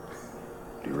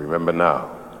 Do you remember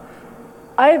now?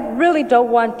 I really don't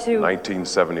want to.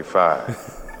 1975,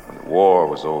 when the war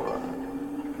was over.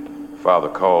 Father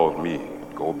called me,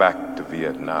 go back to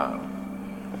Vietnam.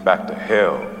 Back to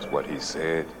hell is what he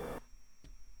said.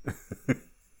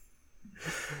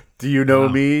 Do you know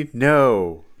me?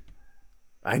 No.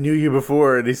 I knew you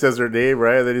before. And he says her name,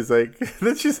 right? And then he's like,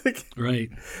 then she's like, right.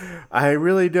 I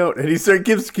really don't. And he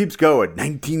keeps going.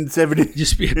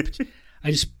 1970.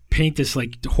 I just paint this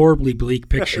like horribly bleak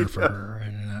picture for her.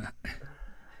 And,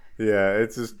 yeah,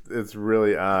 it's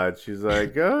really odd. She's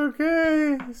like,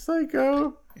 okay,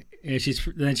 psycho. Yeah,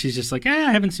 she's just like,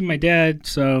 I haven't seen my dad,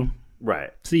 so right.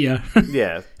 See ya.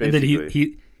 Yeah, basically. And then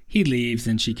he leaves,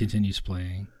 and she continues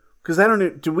playing. Because I don't know,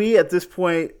 do we at this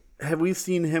point have we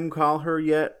seen him call her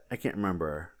yet? I can't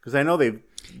remember because I know they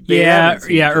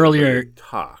earlier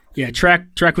talked. Yeah,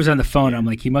 Trek was on the phone. I'm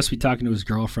like, he must be talking to his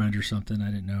girlfriend or something.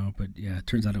 I didn't know, but yeah, it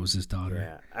turns out it was his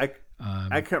daughter. Yeah,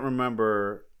 I can't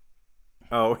remember.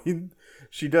 Oh,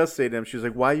 she does say to him, she's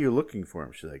like, "Why are you looking for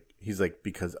him?" He's like,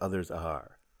 "Because others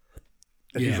are."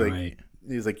 And yeah, he's like, right.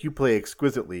 He's like, "You play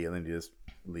exquisitely," and then he just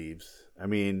leaves. I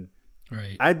mean,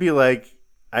 right? I'd be like,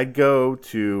 I'd go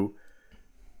to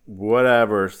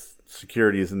whatever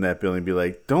security is in that building and be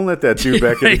like, don't let that dude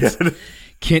back in again.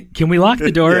 Can we lock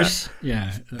the doors?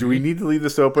 Yeah. Do we need to leave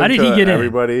this open? How did he get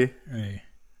everybody? In?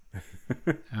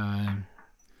 Right.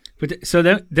 So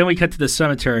then we cut to the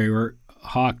cemetery where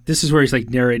Hawk. This is where he's like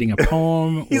narrating a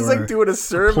poem. He's or like doing a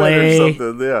sermon play. or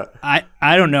something. Yeah.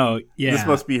 I don't know. Yeah. This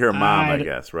must be her mom, I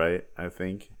guess, right? I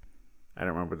think. I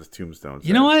don't remember the tombstone.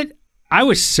 You know what? I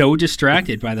was so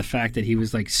distracted by the fact that he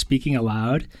was like speaking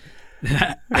aloud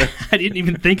that I didn't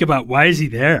even think about why is he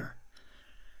there.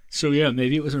 So yeah,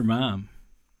 maybe it was her mom.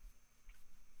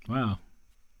 Wow.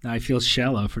 Now I feel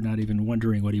shallow for not even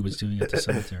wondering what he was doing at the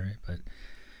cemetery,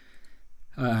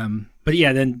 but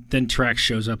yeah, then Trax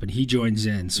shows up and he joins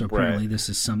in. So apparently this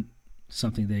is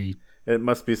something they. It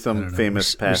must be some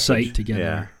famous passage. Recite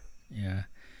together. Yeah.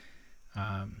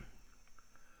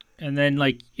 And then,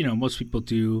 like, you know, most people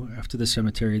do after the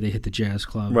cemetery, they hit the jazz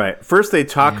club. Right. First, they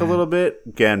talk a little bit.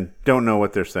 Again, don't know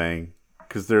what they're saying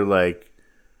because they're like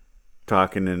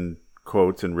talking in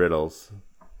quotes and riddles.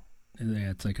 Yeah,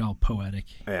 it's like all poetic.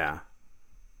 Yeah.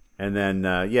 And then,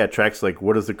 Track's like,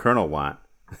 what does the colonel want?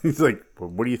 He's like, well,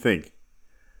 what do you think?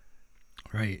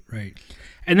 Right.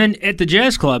 And then at the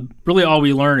jazz club, really all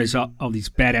we learn is all these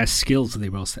badass skills that they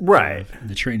both have in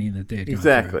the training that they had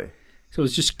gone through. So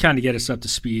it's just kind of get us up to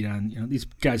speed on, you know, these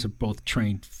guys are both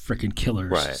trained freaking killers.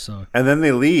 Right. So, and then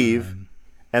they leave,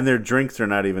 and their drinks are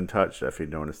not even touched, if you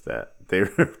noticed that. They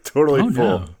were totally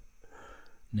full.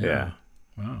 No. Yeah.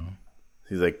 Wow.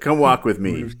 He's like, come walk with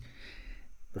me. Did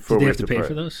they have to pay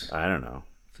for those? I don't know.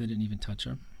 If they didn't even touch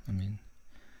them? I mean.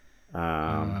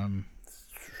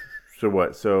 So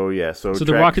what? So, yeah. So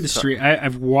they're walking the street.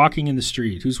 I'm walking in the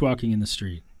street. Who's walking in the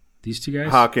street? These two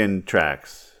guys? Hawk and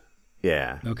Trax.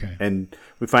 Yeah. Okay. And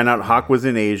we find out Hawk was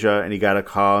in Asia, and he got a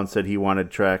call and said he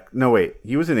wanted Trax. No, wait.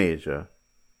 He was in Asia.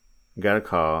 He got a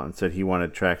call and said he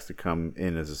wanted Trax to come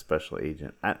in as a special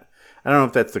agent. I don't know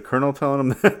if that's the colonel telling him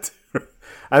that.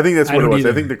 I think that's what it was.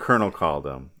 Either. I think the colonel called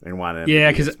him and wanted him to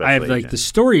be a special I have agent. like the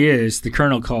story is the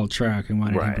colonel called Track and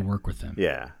wanted him to work with him.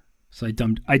 Yeah. So I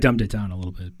dumbed it down a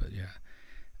little bit, but yeah.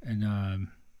 And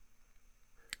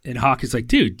Hawk is like,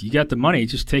 dude, you got the money,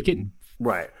 just take it and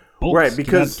bolts. Right,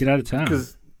 because get out of town.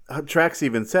 Because Trax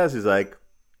even says, he's like,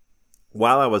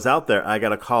 while I was out there, I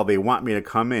got a call. They want me to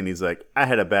come in. He's like, I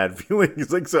had a bad feeling.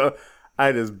 He's like, so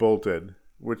I just bolted,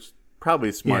 which probably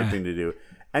a smart thing to do.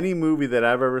 Any movie that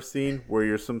I've ever seen where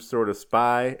you're some sort of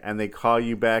spy and they call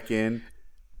you back in,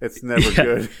 it's never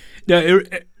good. No,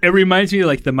 it reminds me of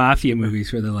like the mafia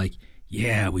movies where they're like,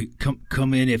 yeah, we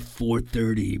come in at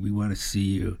 4:30. We want to see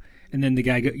you. And then the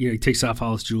guy he takes off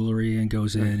all his jewelry and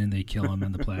goes in and they kill him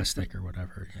on the plastic or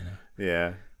whatever. You know?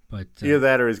 Yeah. But either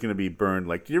that or he's going to be burned.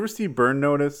 Like, did you ever see Burn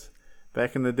Notice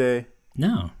back in the day?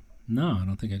 No, I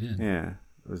don't think I did. Yeah.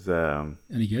 It was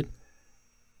any good?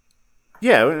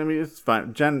 Yeah, I mean, it's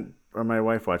fine. Jen or my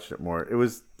wife watched it more. It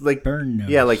was like Burn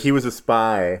Notice. Yeah, like he was a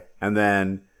spy and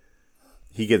then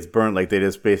he gets burnt. Like they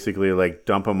just basically like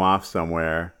dump him off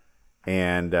somewhere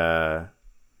and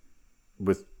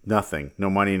with nothing, no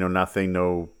money, no nothing,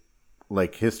 no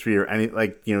like history or any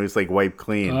like, you know, he's like wiped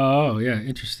clean. Oh yeah,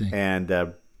 interesting.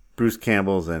 And Bruce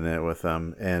Campbell's in it with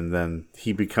him, and then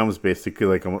he becomes basically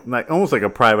like almost like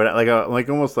a private, like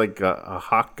almost like a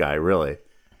Hawk guy, really.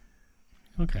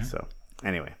 Okay. So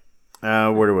anyway,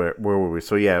 where were we?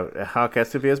 So yeah, Hawk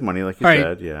has if he has money, like you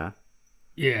said, yeah.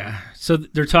 Yeah. So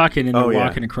they're talking and they're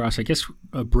walking across, I guess,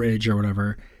 a bridge or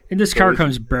whatever. And this car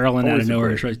comes barreling out of nowhere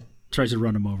and tries to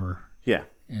run him over. Yeah.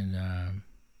 And,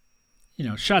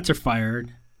 shots are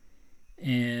fired.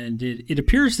 And it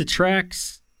appears the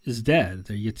Trax is dead.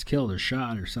 He gets killed or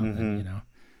shot or something,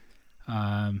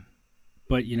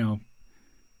 But,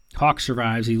 Hawk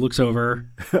survives. He looks over.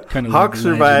 Kind of Hawk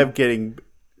survived getting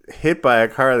hit by a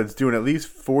car that's doing at least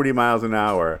 40 miles an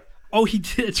hour. Oh, he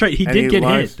did. That's right. He did get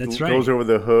hit. That's right. Goes over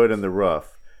the hood and the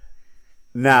roof.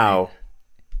 Now,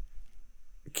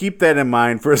 keep that in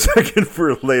mind for a second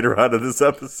for later on in this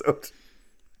episode.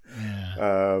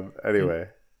 Yeah. Anyway.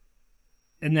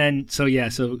 And then,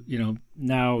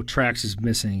 now Trax is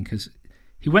missing because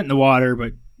he went in the water,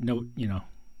 but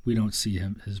we don't see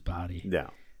his body. Yeah.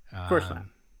 Of course not.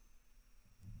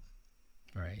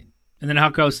 Right. And then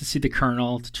Hawk goes to see the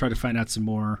Colonel to try to find out some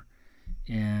more.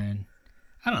 And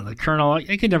I don't know, the Colonel,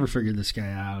 I could never figure this guy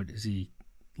out. Is he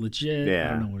legit? Yeah. I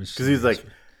don't know what his because he's like,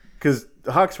 because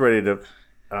Hawk's ready to.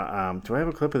 Do I have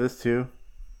a clip of this too?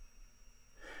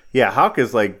 Yeah, Hawk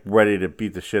is like ready to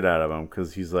beat the shit out of him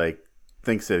because he's like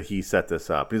thinks that he set this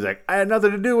up. He's like, I had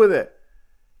nothing to do with it.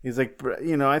 He's like,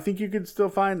 I think you could still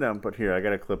find them, but here I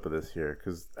got a clip of this here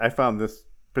because I found this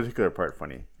particular part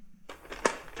funny.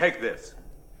 Take this.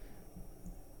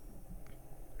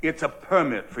 It's a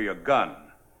permit for your gun.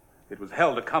 It was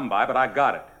hell to come by, but I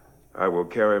got it. I will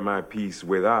carry my piece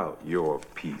without your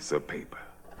piece of paper.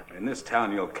 In this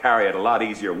town, you'll carry it a lot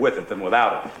easier with it than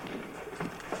without it.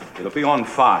 It'll be on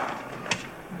file.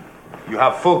 You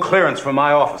have full clearance from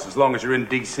my office as long as you're in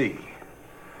D.C.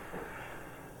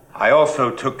 I also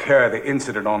took care of the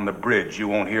incident on the bridge. You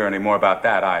won't hear any more about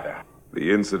that either.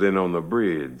 The incident on the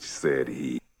bridge, said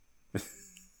he.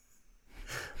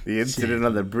 The incident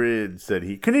on the bridge, said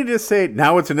he. Couldn't he just say,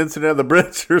 now it's an incident on the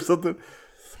bridge or something?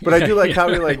 But I do like how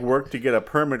he worked to get a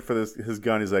permit for his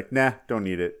gun. He's like, nah, don't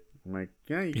need it. I'm like,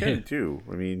 yeah, you can too.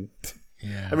 I mean,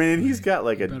 and he's got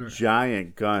like a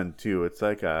giant gun too. It's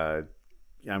like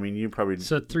you probably.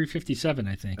 It's a 357,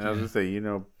 I think. I was going to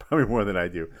say, probably more than I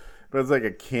do. But it's like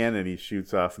a cannon he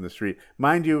shoots off in the street.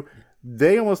 Mind you,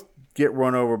 they almost get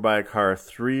run over by a car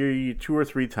 2 or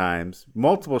 3 times.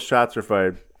 Multiple shots are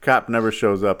fired. Cop never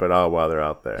shows up at all while they're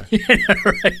out there.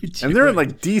 Right. And they're in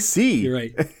like D.C. You're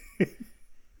right.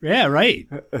 Yeah, right.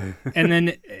 And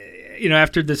then,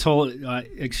 after this whole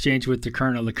exchange with the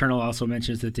Colonel also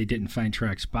mentions that they didn't find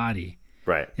Trax's body.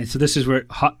 Right. And so this is where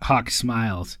Hawk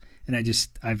smiles. And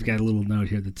I've got a little note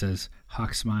here that says,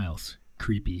 Hawk smiles.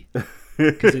 Creepy.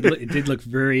 Because it did look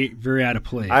very, very out of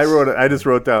place. I just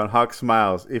wrote down Hawk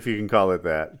smiles, if you can call it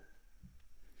that.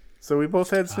 So we both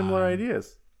had similar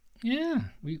ideas. Yeah,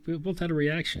 we both had a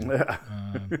reaction.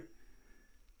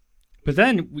 But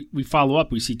then we follow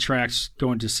up. We see Trax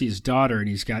going to see his daughter, and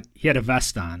he had a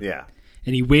vest on. Yeah.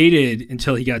 And he waited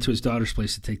until he got to his daughter's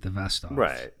place to take the vest off.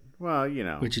 Right. Well,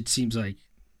 Which it seems like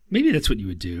maybe that's what you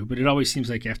would do, but it always seems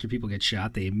like after people get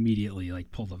shot, they immediately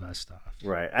pull the vest off.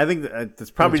 Right. I think that's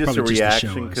probably just a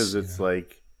reaction because it's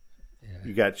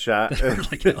you got shot.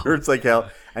 It hurts like hell.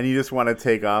 And you just want to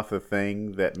take off the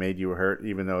thing that made you hurt,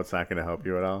 even though it's not going to help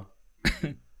you at all.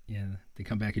 Yeah. They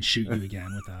come back and shoot you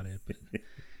again without it. But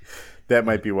that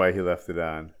might be why he left it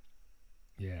on.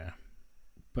 Yeah.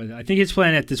 But I think his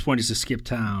plan at this point is to skip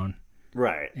town.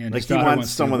 Right. And he wants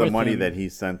some of the money that he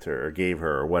sent her or gave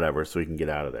her or whatever so he can get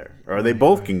out of there. Or they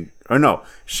both can. Or no,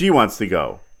 she wants to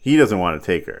go. He doesn't want to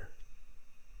take her.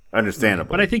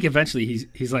 Understandable. Right. But I think eventually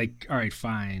he's like, all right,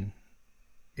 fine.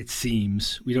 It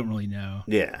seems. We don't really know.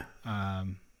 Yeah.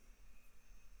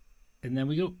 And then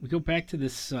we go back to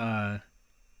this the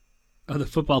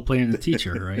football player and the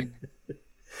teacher, right?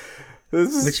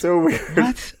 This is so weird.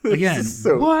 What? Again,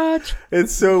 what?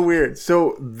 It's so weird.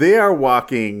 So they are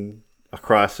walking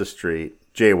across the street,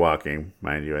 jaywalking,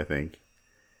 mind you, I think.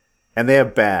 And they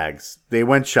have bags. They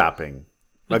went shopping.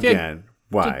 Again.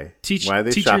 Why? Why are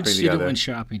they shopping together? Went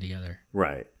shopping together.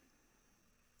 Right.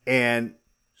 And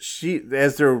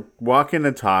as they're walking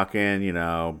and talking,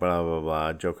 blah, blah,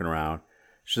 blah, joking around,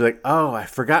 she's like, oh, I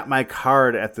forgot my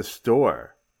card at the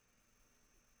store.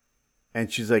 And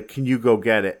she's like, can you go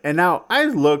get it? And now I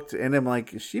looked and I'm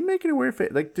like, is she making a weird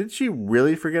face? Like, did she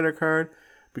really forget her card?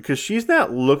 Because she's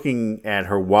not looking at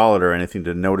her wallet or anything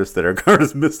to notice that her card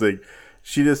is missing.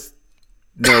 She just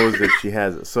knows that she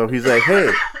has it. So he's like,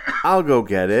 hey, I'll go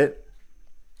get it.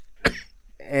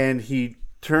 And he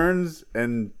turns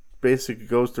and basically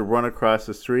goes to run across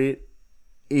the street,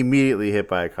 immediately hit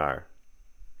by a car.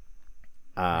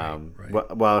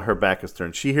 Right. While her back is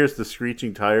turned. She hears the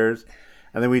screeching tires.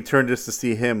 And then we turn just to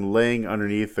see him laying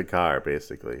underneath the car,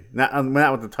 basically. Not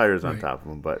with the tires on top of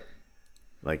him, but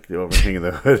like the overhang of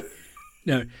the hood.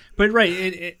 No, but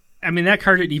right. I mean, that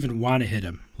car didn't even want to hit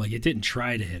him. Like, it didn't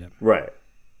try to hit him. Right.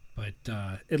 But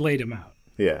it laid him out.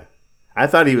 Yeah. I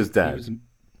thought he was dead.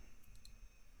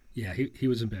 He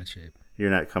was in bad shape. You're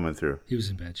not coming through. He was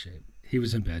in bad shape.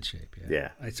 Yeah.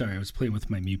 Sorry, I was playing with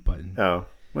my mute button. Oh,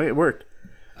 wait, it worked.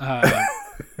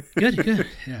 Good.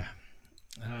 Yeah.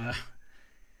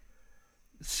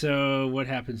 So what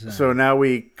happens then? So now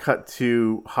we cut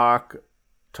to Hawk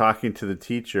talking to the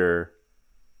teacher,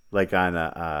 like on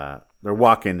they're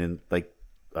walking in like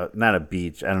not a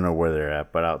beach. I don't know where they're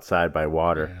at, but outside by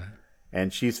water,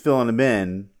 and she's filling him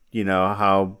in. You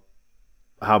know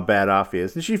how bad off he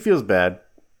is, and she feels bad.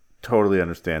 Totally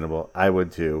understandable. I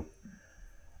would too.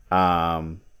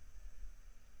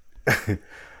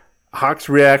 Hawk's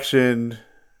reaction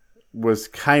was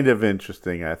kind of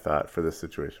interesting, I thought, for this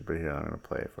situation. But here, I'm going to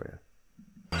play it for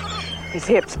you. His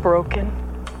hip's broken.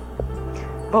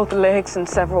 Both legs in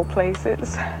several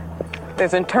places.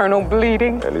 There's internal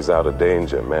bleeding. And he's out of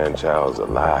danger. Man-child's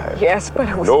alive. Yes, but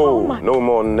it was No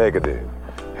more negative.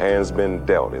 Hand's been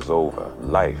dealt. It's over.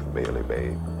 Life, Bailey,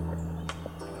 babe.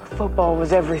 Football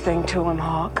was everything to him,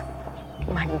 Hawk.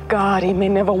 My God, he may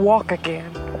never walk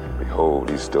again. Behold,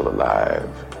 he's still alive.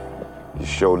 You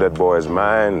showed that boy's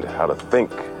mind how to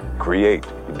think, create.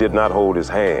 You did not hold his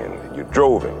hand. You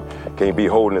drove him. Can't be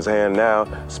holding his hand now,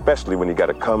 especially when you got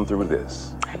to come through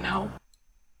this. I know.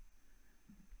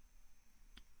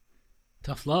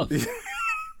 Tough love.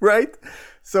 Right?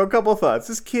 So a couple thoughts.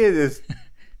 This kid is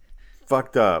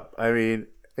fucked up. I mean,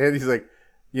 and he's like,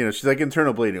 you know, she's like,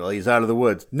 internal bleeding. Well, he's out of the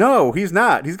woods. No, he's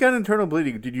not. He's got internal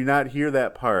bleeding. Did you not hear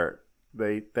that part?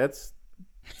 That's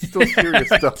still serious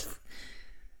stuff.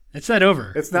 It's not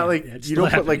over. It's not like you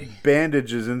don't put like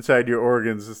bandages inside your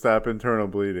organs to stop internal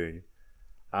bleeding.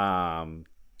 And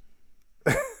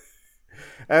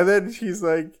then she's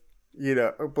like, you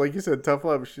know, like you said, tough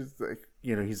love. She's like,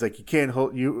 you know, he's like,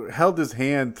 you held his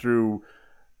hand through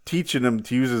teaching him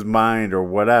to use his mind or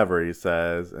whatever he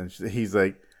says. And he's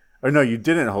like, or no, you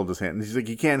didn't hold his hand. And he's like,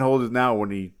 you can't hold it now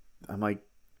I'm like,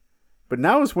 but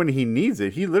now is when he needs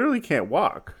it. He literally can't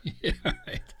walk. Yeah,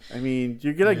 right. I mean,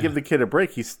 you're going to give the kid a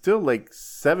break. He's still like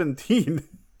 17.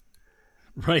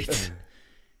 Right.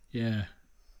 Yeah.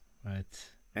 But,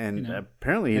 and you know,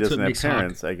 apparently he doesn't have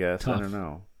parents, I guess. Tough. I don't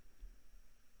know.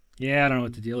 Yeah, I don't know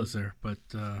what the deal is there. But,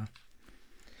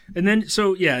 and then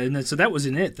so that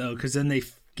wasn't it, though, because then they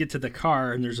get to the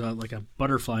car and there's like a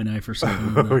butterfly knife or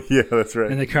something. Oh, yeah, that's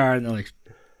right. In the car, and they're like,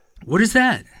 what is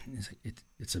that? And it's like,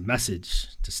 it's a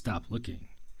message to stop looking.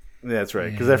 Yeah, that's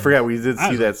right. Because I forgot we did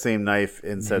see that same knife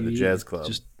inside the jazz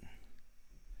club.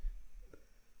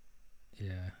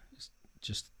 Yeah,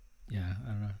 I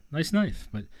don't know. Nice knife,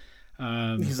 but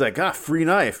he's like, free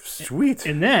knife, sweet.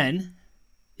 And then,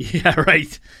 yeah,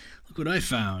 right. Look what I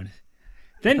found.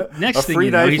 Then next thing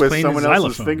you know, he's playing someone his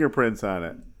else's fingerprints on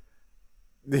it.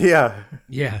 Yeah.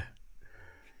 Yeah.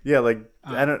 Yeah, like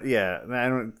I don't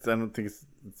think it's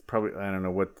probably, I don't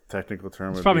know what the technical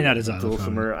term it's probably not his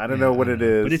xylophone. I don't know what it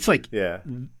is. But it's like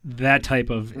that type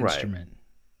of instrument. Right.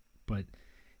 But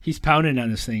he's pounding on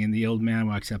this thing and the old man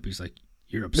walks up, he's like,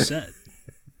 "You're upset."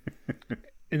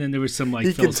 And then there was some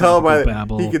like philosophical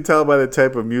babble. He could tell by the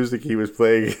type of music he was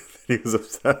playing that he was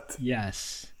upset.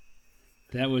 Yes.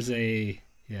 That was he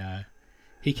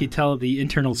could tell the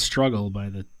internal struggle by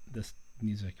the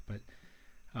music, but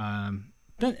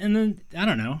then I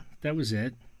don't know. That was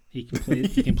it. He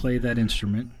can play that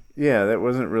instrument. Yeah, that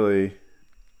wasn't really.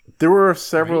 There were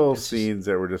several scenes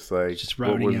that were just like,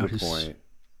 what was the point?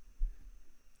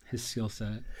 His skill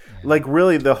set. Yeah. Like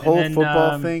really, the whole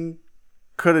football thing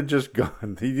could have just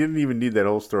gone. He didn't even need that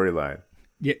whole storyline.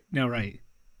 Yeah. No. Right.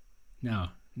 No.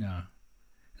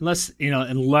 Unless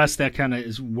that kind of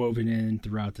is woven in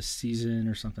throughout the season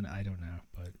or something. I don't know,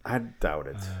 but I doubt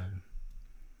it.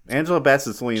 Angela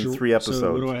Bassett's only in 3 episodes.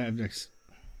 So what do I have next?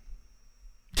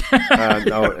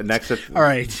 Next. All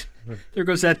right. There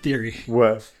goes that theory.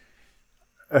 What?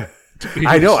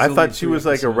 I know. I thought she was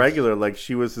like a regular, like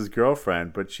she was his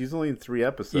girlfriend, but she's only in 3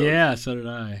 episodes. Yeah, so did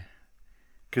I.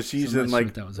 Because she's in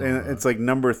like, it's like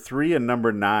number 3 and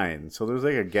number 9, so there's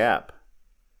like a gap.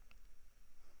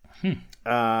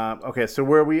 Okay, so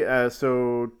where are we?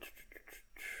 So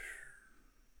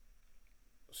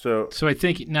I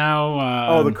think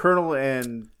now. The Colonel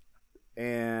and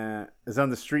is on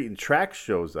the street and Trax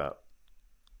shows up.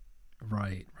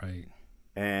 Right.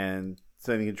 And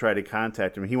so he can try to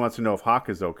contact him. He wants to know if Hawk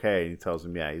is okay, and he tells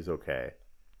him, yeah, he's okay.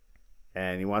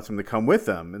 And he wants him to come with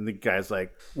him. And the guy's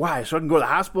like, why? So I can go to the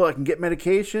hospital? I can get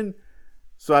medication?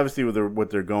 So obviously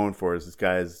what they're going for is this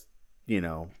guy's,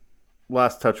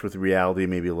 lost touch with reality,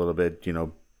 maybe a little bit,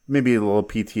 maybe a little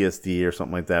PTSD or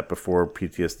something like that before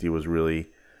PTSD was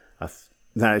really I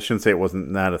shouldn't say it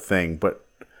wasn't not a thing, but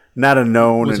not a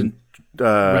known and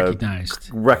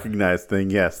recognized thing.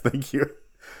 Yes, thank you.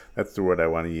 That's the word I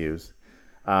want to use.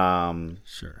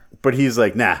 Sure. But he's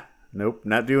like, nah, nope,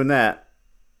 not doing that.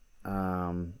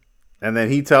 And then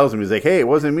he tells him, he's like, hey, it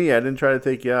wasn't me. I didn't try to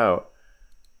take you out.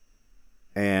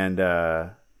 And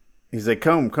he's like,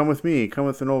 come with me. Come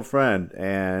with an old friend.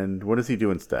 And what does he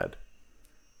do instead?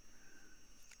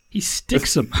 He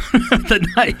sticks him with the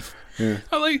knife. Yeah.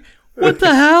 I'm like, what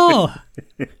the hell?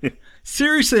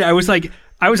 Seriously, I was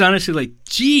honestly like,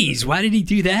 geez, why did he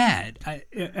do that?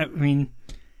 I mean,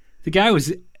 the guy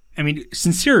was,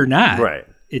 sincere or not, right?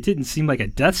 It didn't seem like a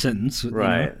death sentence,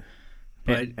 right?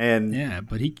 You know? But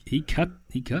but he cut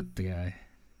the guy.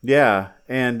 Yeah,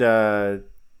 and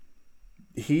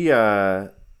he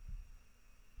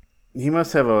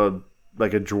must have a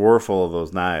drawer full of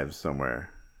those knives somewhere,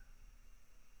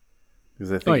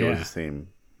 because I think it was the same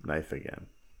knife again.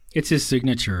 It's his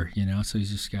signature, so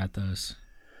he's just got those.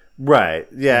 Right.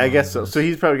 Yeah, I guess so. So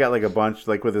he's probably got a bunch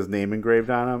with his name engraved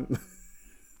on them.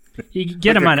 You can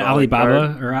get them on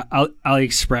Alibaba or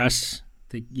AliExpress.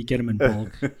 You get them in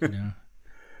bulk,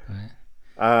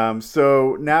 But,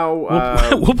 so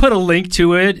now we'll put a link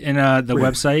to it in the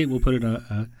website. We'll put it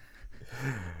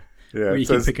where you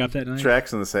can pick up that knife.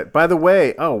 Tracks on the site. By the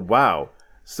way, oh wow.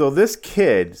 So this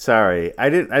kid, sorry, I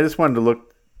just wanted to look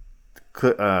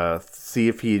see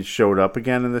if he showed up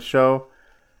again in the show.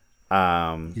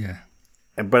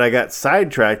 But I got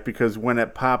sidetracked because when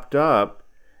it popped up,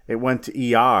 it went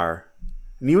to ER,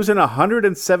 and he was in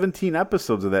 117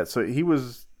 episodes of that. So he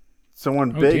was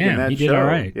someone big in that show. Did all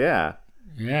right.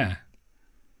 Yeah.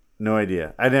 No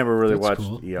idea. I never really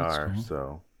watched ER,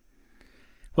 so.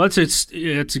 Well, it's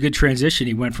a good transition.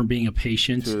 He went from being a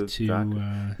patient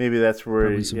to maybe that's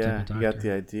where he got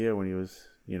the idea when he was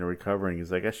recovering.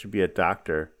 He's like, I should be a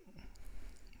doctor.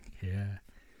 Yeah.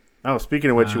 Oh, speaking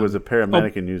of which, he was a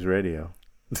paramedic in News Radio.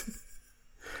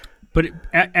 But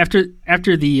after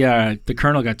the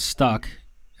colonel got stuck,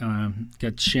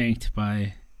 got shanked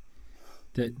by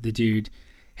the dude,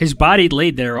 his body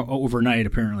laid there overnight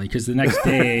apparently, because the next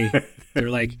day they're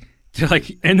like,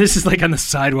 and this is on the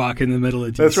sidewalk in the middle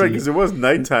of DC. That's right, because it was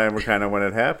nighttime kind of when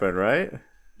it happened, right?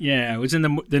 Yeah, it was in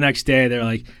the next day. They're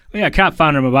like, oh yeah, a cop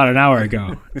found him about an hour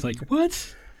ago. It's like,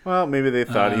 what? Well, maybe they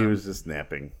thought he was just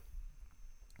napping.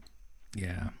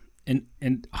 Yeah,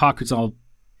 and Hawk was all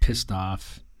pissed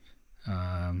off,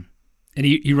 and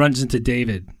he runs into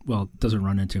David. Well, doesn't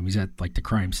run into him. He's at the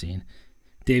crime scene.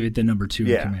 David, the number 2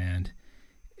 in command,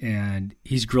 and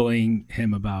he's grilling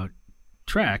him about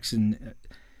Trax, and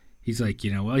he's like,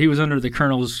 well, he was under the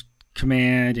colonel's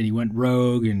command, and he went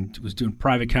rogue and was doing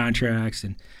private contracts,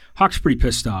 and Hawk's pretty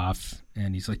pissed off,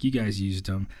 and he's like, you guys used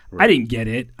him. Right. I didn't get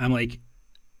it. I'm like,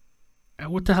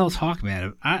 what the hell is Hawk mad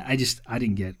at? I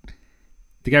didn't get it.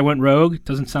 The guy went rogue.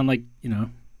 Doesn't sound like,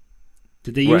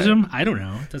 did they use him? I don't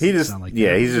know. It doesn't sound like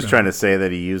that. He's just trying to say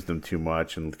that he used them too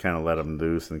much and kind of let him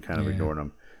loose and kind of ignored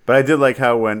him. But I did like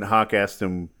how when Hawk asked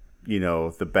him,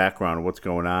 the background of what's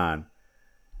going on,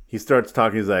 he starts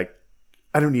talking. He's like,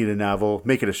 I don't need a novel.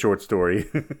 Make it a short story.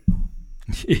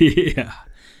 Yeah,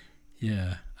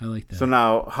 I like that. So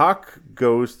now Hawk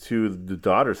goes to the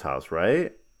daughter's house,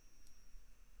 right?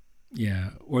 Yeah,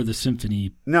 or the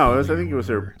symphony. No, I think it was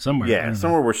her somewhere. Yeah,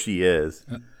 somewhere where she is.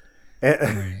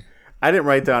 Right. I didn't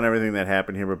write down everything that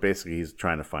happened here, but basically he's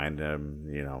trying to find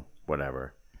him.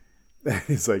 Whatever.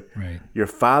 He's like, your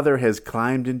father has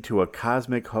climbed into a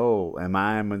cosmic hole, and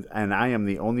I am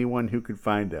the only one who could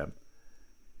find him.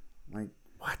 I'm like,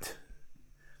 what?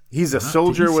 He's a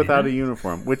soldier without a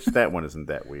uniform, which that one isn't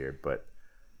that weird, but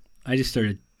I just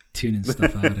started tuning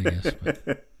stuff out, I guess.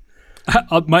 But.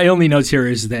 My only notes here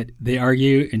is that they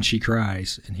argue and she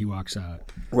cries and he walks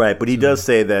out. Right, but he does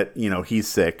say that he's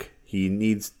sick.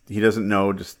 He doesn't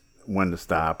know just when to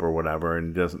stop or whatever,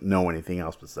 and he doesn't know anything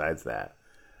else besides that.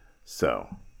 So,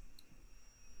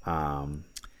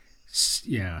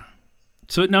 yeah.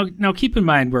 So now keep in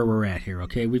mind where we're at here.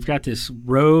 Okay, we've got this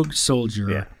rogue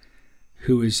soldier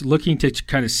who is looking to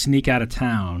kind of sneak out of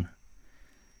town.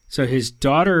 So his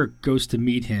daughter goes to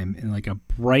meet him in a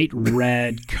bright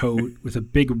red coat with a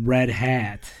big red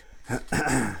hat.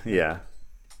 Yeah.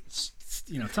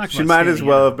 Talk she might as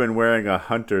well have been wearing a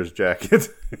hunter's jacket.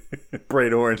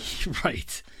 Bright orange.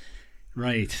 Right.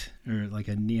 Or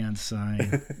a neon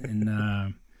sign.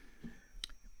 And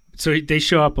so they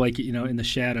show up in the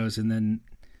shadows, and then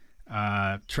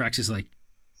Trax is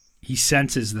he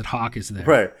senses that Hawk is there.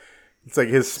 Right. It's like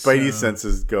his spidey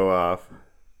senses go off.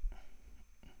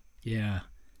 Yeah.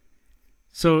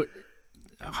 So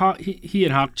he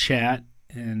and Hawk chat,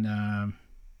 and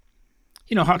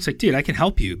Hawk's like, dude, I can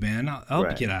help you, man. I'll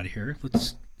help you get out of here.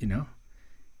 Let's, you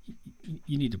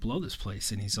need to blow this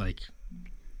place. And he's like,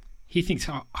 he thinks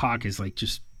Hawk is like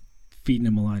just feeding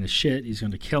him a line of shit. He's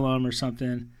going to kill him or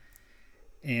something.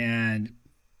 And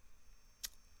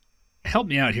help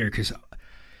me out here, because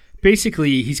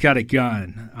basically he's got a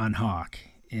gun on Hawk,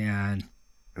 and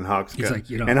Hawk's he's like,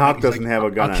 and Hawk doesn't have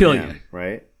a gun I'll kill on him, you.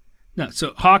 right? No,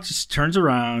 so Hawk just turns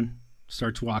around,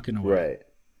 starts walking away. Right.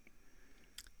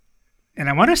 And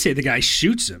I want to say the guy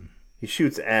shoots him. He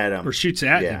shoots at him. Or shoots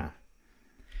at him.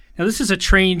 Now, this is a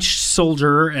trained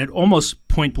soldier at almost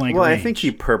point-blank range. Well, I think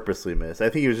he purposely missed. I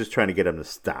think he was just trying to get him to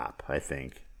stop, I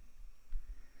think.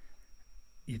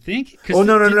 You think? Oh,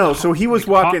 no. So he was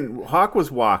walking. Hawk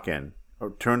was walking,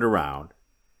 or turned around,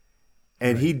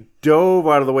 and he dove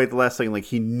out of the way at the last second. Like,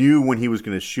 he knew when he was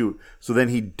going to shoot. So then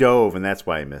he dove, and that's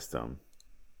why he missed him.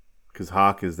 Because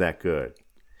Hawk is that good.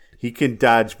 He can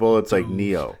dodge bullets like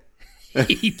Neo.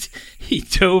 he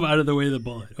dove out of the way of the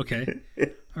bullet. Okay.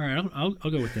 All right, I'll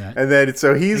go with that. And then,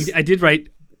 so he's... I did write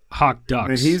Hawk ducks.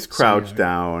 And he's crouched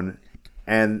down,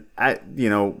 and,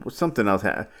 something else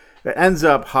happened. It ends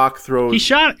up, Hawk throws...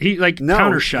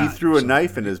 counter shot. He threw a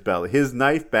knife in his belly. His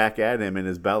knife back at him in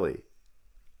his belly.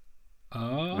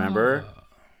 Oh. Remember?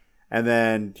 And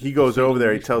then he goes over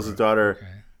there. He tells his daughter,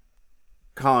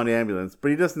 call an ambulance.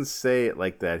 But he doesn't say it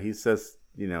like that. He says,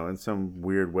 in some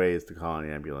weird ways to call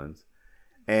an ambulance.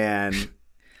 And...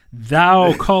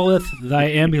 Thou calleth thy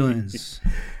ambulance.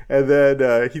 And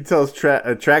then he tells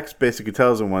Trax basically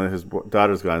tells him one of his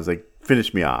daughters gone. He's like,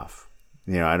 finish me off.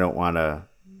 I don't want to...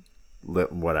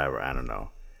 whatever, I don't know.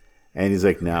 And he's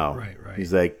like, no. Right.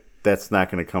 He's like, that's not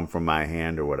going to come from my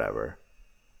hand or whatever.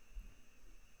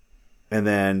 And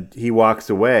then he walks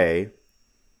away,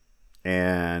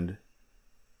 and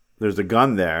there's a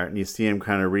gun there, and you see him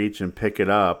kind of reach and pick it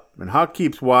up. And Hawk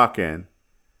keeps walking,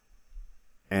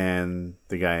 and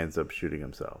the guy ends up shooting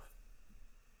himself.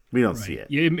 We don't see it.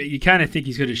 You kind of think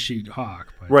he's going to shoot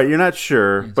Hawk. But right, you're not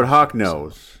sure, but Hawk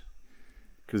knows.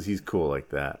 Because he's cool like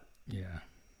that. Yeah.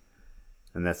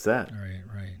 And that's that.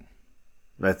 Right.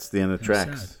 That's the end of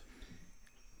Trax.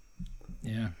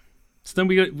 Yeah. So then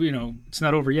we go, it's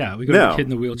not over yet. We go to the kid in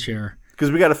the wheelchair.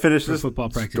 Because we got to finish this football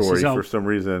practice story for some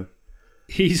reason.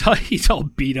 He's all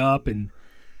beat up and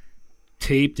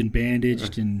taped and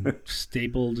bandaged and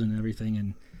stapled and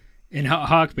everything. And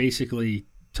Hawk basically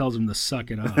tells him to suck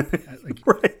it up.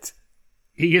 Right.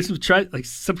 He gives him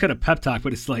some kind of pep talk,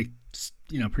 but it's like,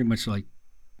 pretty much like,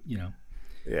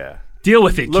 Yeah. Deal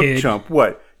with it, Look, kid. chump,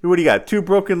 what do you got? 2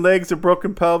 broken legs, a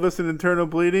broken pelvis, and internal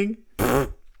bleeding?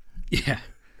 Yeah.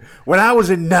 When I was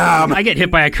in Nam. I get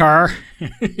hit by a car.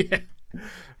 Yeah.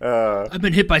 I've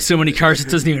been hit by so many cars it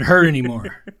doesn't even hurt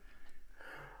anymore.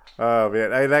 Oh,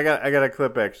 man. I got a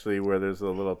clip, actually, where there's a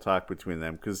little talk between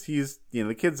them. Because he's,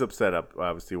 the kid's upset up,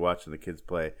 obviously, watching the kids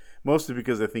play. Mostly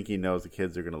because I think he knows the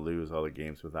kids are going to lose all the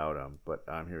games without him. But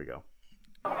here we go.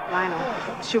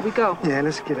 Lionel, should we go? Yeah,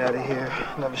 let's get out of here.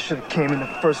 Never should have came in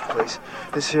the first place.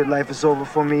 This here life is over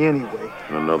for me anyway.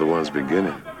 And another one's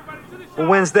beginning. Well,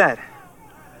 when's that?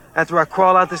 After I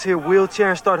crawl out this here wheelchair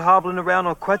and start hobbling around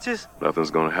on crutches?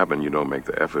 Nothing's gonna happen. You don't make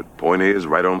the effort. Point is,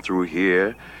 right on through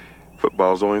here,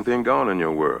 football's the only thing gone in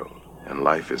your world. And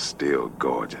life is still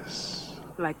gorgeous.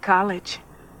 Like college.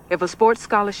 If a sports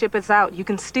scholarship is out, you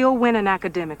can still win an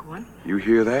academic one. You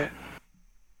hear that?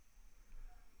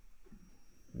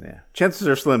 Yeah. Chances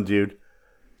are slim, dude.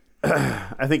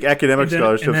 I think academic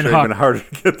scholarships are even harder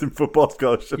to get than football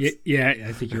scholarships. Yeah,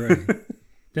 I think you're right.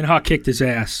 Then Hawk kicked his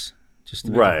ass. Just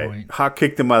to make a point. Hawk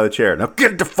kicked him out of the chair. Now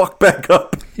get the fuck back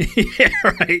up. Yeah,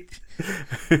 right.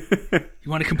 You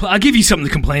want to complain? I'll give you something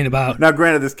to complain about. Now,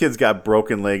 granted, this kid's got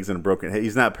broken legs and a broken head.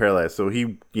 He's not paralyzed, so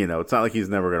he, it's not like he's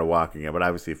never going to walk again. But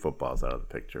obviously, football's out of the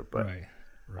picture. But,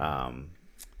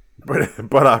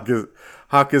 but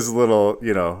Hawk is a little,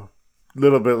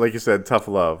 little bit, like you said, tough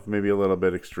love, maybe a little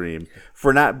bit extreme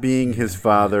for not being his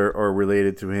father or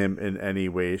related to him in any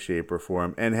way, shape, or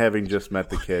form, and having just met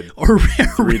the kid or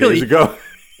 3 days ago.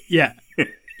 Yeah,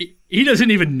 he doesn't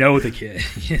even know the kid.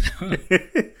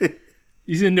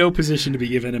 He's in no position to be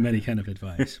giving him any kind of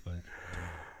advice. But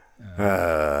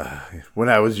when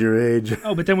I was your age.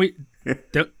 Oh, but then we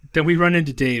run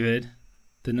into David,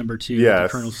 the number 2, the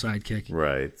Colonel's sidekick,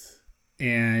 right?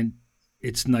 And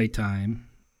it's nighttime.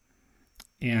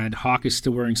 And Hawk is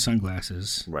still wearing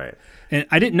sunglasses. Right. And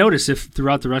I didn't notice if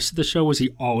throughout the rest of the show, was he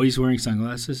always wearing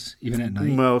sunglasses, even at night?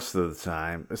 Most of the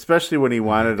time. Especially when he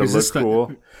wanted to look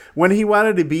cool. When he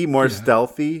wanted to be more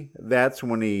stealthy, that's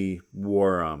when he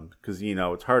wore them. Because,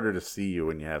 it's harder to see you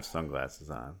when you have sunglasses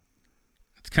on.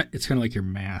 It's kind of like your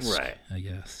mask, right? I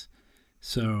guess.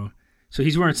 So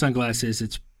he's wearing sunglasses.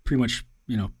 It's pretty much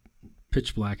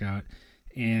pitch black out,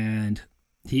 and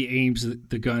he aims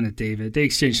the gun at David. They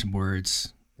exchange some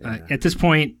words. Yeah. At this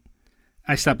point,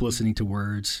 I stopped listening to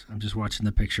words. I'm just watching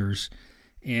the pictures,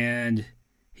 and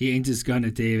he aims his gun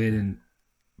at David, and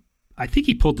I think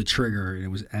he pulled the trigger, and it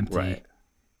was empty. Right.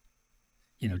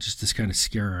 Just to kind of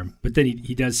scare him. But then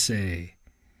he does say,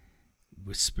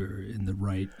 "Whisper in the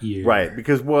right ear." Right,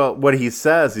 because what he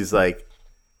says, he's like,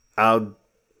 "I'll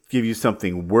give you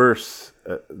something worse,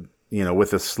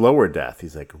 with a slower death."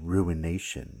 He's like,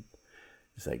 ruination.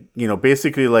 He's like,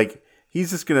 basically like he's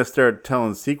just gonna start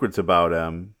telling secrets about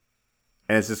him,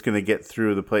 and it's just gonna get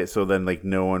through the place. So then, like,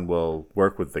 no one will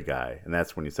work with the guy, and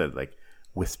that's when he said, like,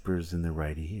 whispers in the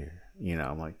right ear.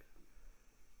 I'm like,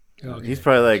 okay. He's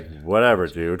probably like, whatever,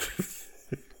 dude.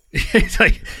 It's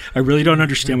like, I really don't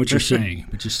understand what you're saying,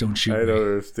 but just don't shoot me. I don't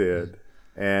understand.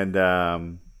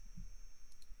 And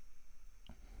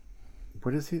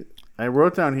what is he? I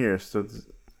wrote down here. So,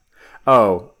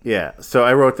 yeah. So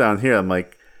I wrote down here. I'm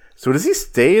like, so does he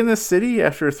stay in the city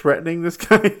after threatening this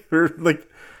guy,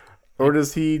 or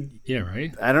does he? Yeah,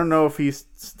 right. I don't know if he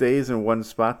stays in one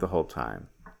spot the whole time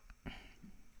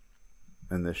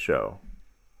in this show.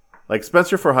 Like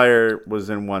Spencer for Hire was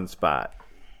in one spot.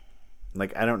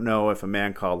 Like, I don't know if A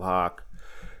Man Called Hawk,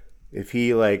 if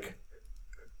he, like,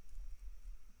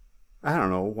 I don't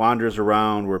know, wanders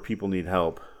around where people need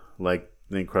help, like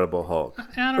the Incredible Hulk.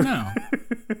 I don't know.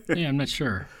 Yeah, I'm not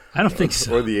sure. I don't think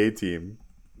so. Or the A-Team.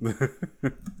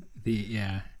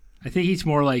 Yeah. I think he's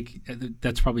more like,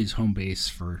 that's probably his home base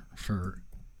for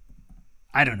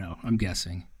I don't know. I'm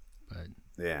guessing. But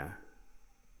yeah.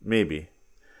 Maybe.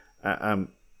 I'm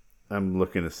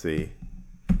looking to see.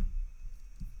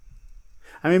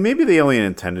 I mean, maybe they only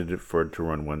intended it for it to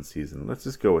run one season. Let's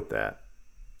just go with that.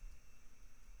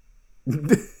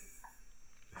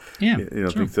 Yeah. You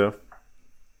don't think so?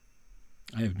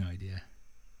 I have no idea.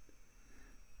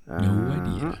 No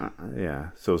idea. Yeah.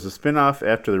 So it's a spinoff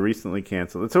after the recently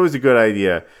canceled. It's always a good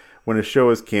idea when a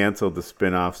show is canceled to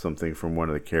spin off something from one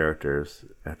of the characters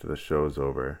after the show is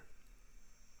over.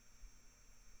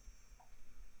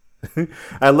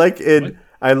 I like in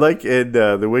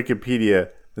the Wikipedia.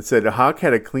 It said Hawk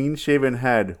had a clean-shaven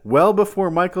head well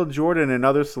before Michael Jordan and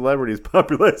other celebrities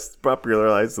popularized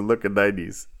the look of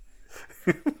 90s.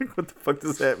 What the fuck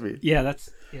does that mean? Yeah,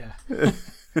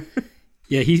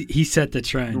 yeah, he set the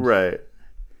trend. Right.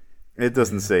 It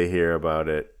doesn't say here about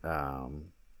it.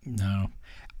 No.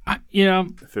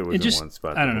 If it was in one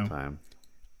spot the whole time.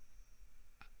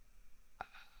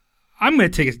 I'm going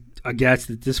to take a guess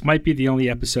that this might be the only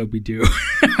episode we do.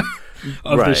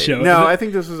 Of right. the show. No, I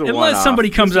think this is a one-off. Unless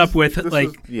somebody comes up with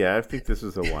I think this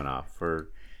is a one-off.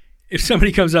 If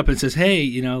somebody comes up and says, "Hey,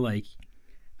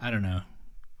 I don't know,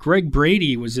 Greg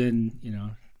Brady was in,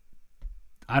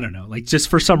 I don't know, like just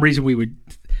for some reason it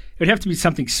would have to be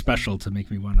something special to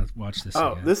make me want to watch this.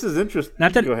 Oh, again. This is interesting.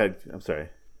 Not that. Go ahead. I'm sorry.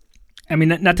 I mean,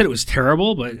 not that it was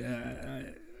terrible, but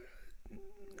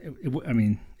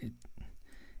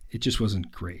it just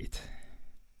wasn't great.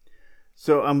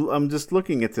 So I'm just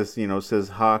looking at this, it says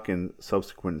Hawk in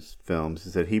subsequent films. He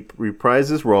said he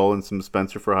reprised his role in some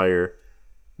Spencer for Hire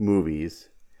movies.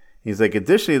 He's like,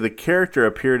 additionally, the character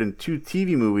appeared in 2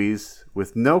 TV movies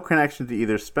with no connection to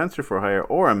either Spencer for Hire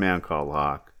or A Man Called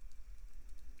Hawk.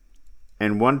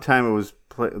 And one time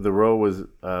the role was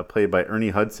played by Ernie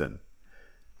Hudson,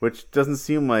 which doesn't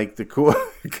seem like the cool.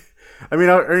 I mean,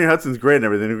 Ernie Hudson's great and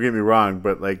everything. Don't get me wrong,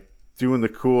 but like doing the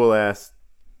cool ass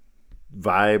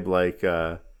vibe like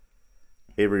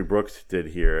Avery Brooks did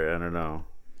here, I don't know.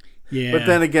 Yeah, but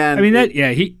then again, I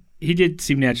mean he did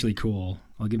seem naturally cool.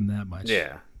 I'll give him that much.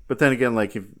 Yeah, but then again,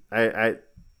 like if I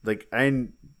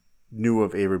knew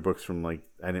of Avery Brooks from I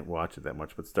didn't watch it that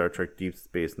much, but Star Trek Deep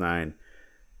Space Nine,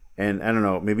 and I don't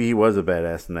know, maybe he was a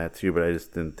badass in that too, but I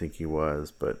just didn't think he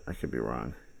was. But I could be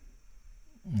wrong.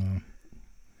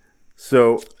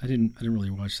 So I didn't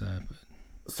really watch that. But.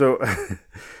 So.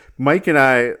 Mike and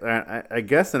I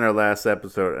guess in our last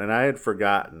episode, and I had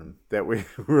forgotten that we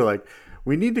were like,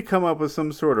 we need to come up with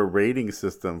some sort of rating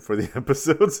system for the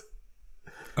episodes.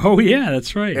 Oh, yeah,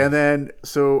 that's right. And then,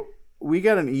 so we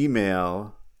got an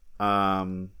email.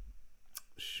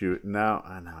 Shoot, now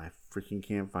I freaking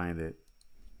can't find it.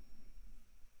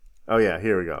 Oh, yeah,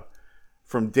 here we go.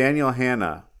 From Daniel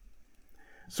Hanna.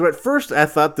 So at first, I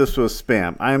thought this was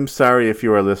spam. I'm sorry if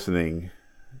you are listening,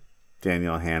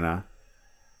 Daniel Hanna.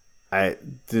 I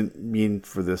didn't mean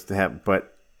for this to happen,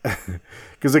 but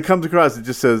because it comes across, it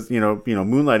just says,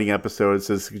 moonlighting episode, it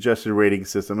says suggested rating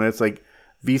system, and it's like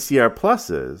VCR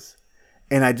pluses.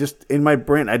 And I just, in my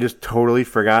brain, I just totally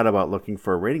forgot about looking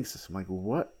for a rating system. Like,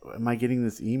 what am I getting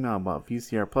this email about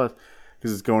VCR Plus?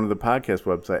 Because it's going to the podcast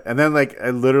website. And then, like,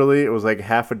 it was like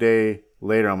half a day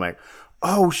later, I'm like,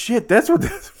 oh, shit, that's what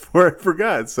that's for. I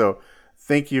forgot. So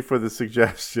thank you for the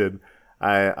suggestion.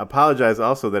 I apologize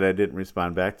also that I didn't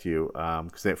respond back to you.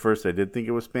 Because at first I did think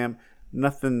it was spam.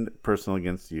 Nothing personal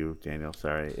against you, Daniel.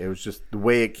 Sorry. It was just the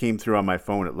way it came through on my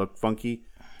phone. It looked funky.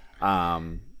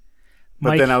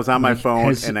 But then I was on my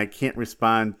phone, and I can't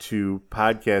respond to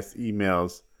podcast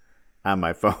emails on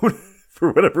my phone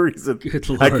for whatever reason.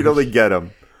 I can only get them.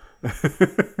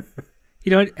 You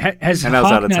know, has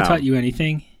Hawk not taught you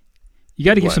anything? You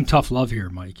got to give some tough love here,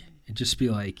 Mike, and just be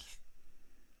like,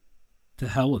 the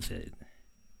hell with it.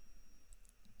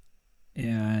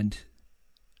 And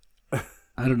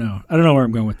I don't know. I don't know where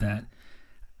I'm going with that.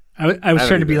 I was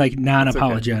trying to be like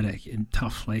non-apologetic and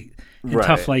tough,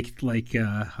 tough like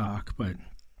Hawk, but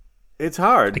it's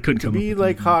hard. I couldn't to be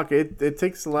like Hawk. It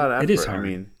takes a lot of effort. It is hard. I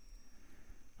mean,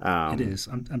 it is.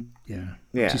 I'm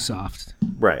too soft.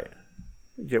 Right.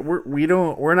 Yeah,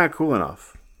 we're not cool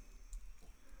enough.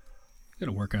 Got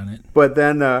to work on it. But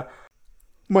then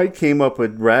Mike came up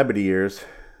with rabbit ears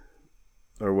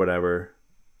or whatever.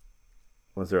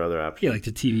 Was there other option? Yeah, like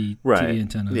the TV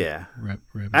antenna. Yeah.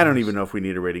 I don't even know if we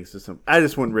need a rating system. I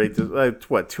just wouldn't rate this.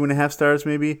 2.5 stars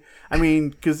maybe? I mean,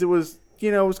 because it was,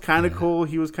 it was kind of cool.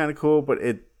 He was kind of cool, but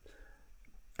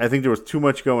I think there was too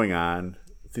much going on.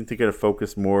 I think they could have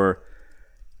focused more.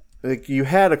 Like, you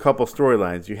had a couple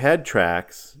storylines. You had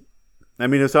tracks. I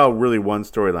mean, it's all really one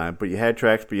storyline, but you had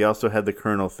tracks, but you also had the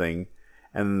Colonel thing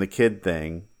and then the kid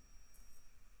thing.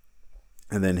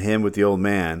 And then him with the old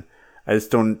man. I just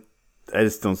don't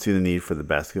see the need for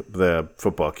the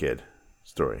football kid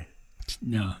story.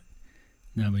 No,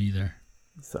 me either.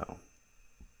 So,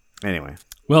 anyway.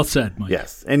 Well said, Mike.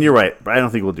 Yes, and you're right. But I don't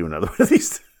think we'll do another one of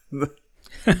these.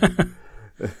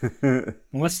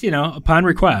 Unless, upon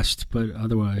request, but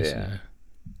otherwise. Yeah.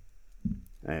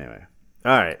 Anyway.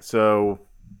 All right. So,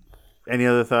 any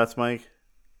other thoughts, Mike?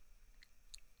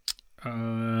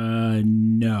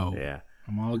 No. Yeah.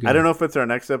 I'm all good. I don't know if it's our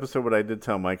next episode, but I did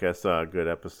tell Mike I saw a good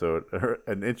episode, or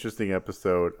an interesting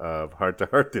episode of Heart to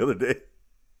Heart the other day,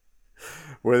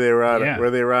 where they were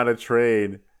on a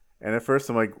train, and at first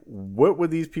I'm like, what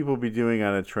would these people be doing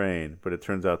on a train? But it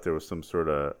turns out there was some sort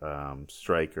of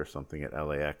strike or something at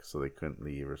LAX, so they couldn't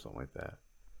leave or something like that,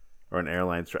 or an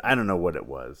airline strike. I don't know what it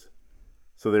was.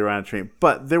 So they were on a train,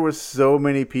 but there were so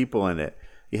many people in it.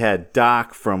 You had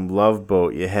Doc from Love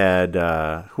Boat. You had,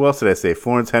 who else did I say?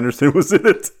 Florence Henderson was in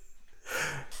it.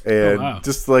 And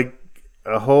just like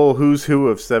a whole who's who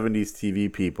of 70s TV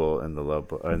people in the Love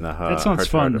Boat. That sounds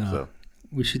fun, though.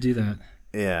 We should do that.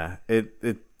 Yeah, it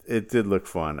did look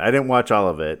fun. I didn't watch all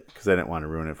of it because I didn't want to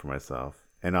ruin it for myself.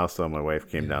 And also my wife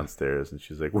came downstairs and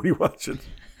she's like, what are you watching?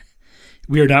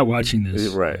 We are not watching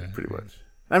this. Right, pretty much.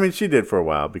 I mean, she did for a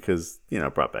while because,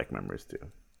 it brought back memories too.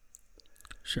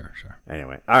 Sure.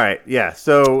 Anyway, all right, yeah.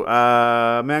 So,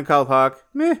 Man Called Hawk,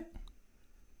 meh.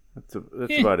 That's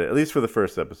about it. At least for the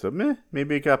first episode, meh.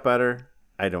 Maybe it got better.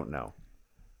 I don't know.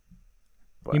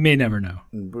 But we may never know.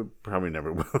 We probably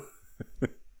never will.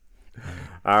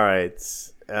 All right.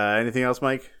 Anything else,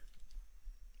 Mike?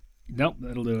 Nope,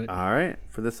 that'll do it. All right.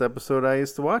 For this episode, I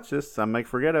used to watch this. I'm Mike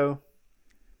Forgetto.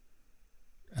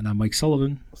 And I'm Mike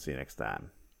Sullivan. We'll see you next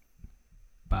time.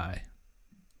 Bye.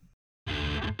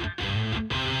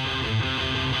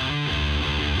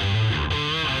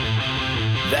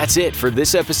 That's it for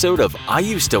this episode of I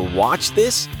Used to Watch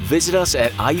This. Visit us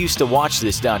at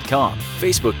IUsedToWatchThis.com,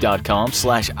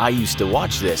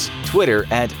 Facebook.com/IUsedToWatchThis, Twitter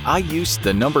at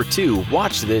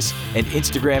IUsed2watchthis, and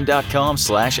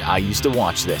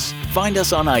Instagram.com/IUsedToWatchThis. Find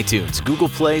us on iTunes, Google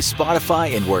Play,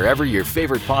 Spotify, and wherever your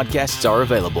favorite podcasts are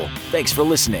available. Thanks for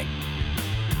listening.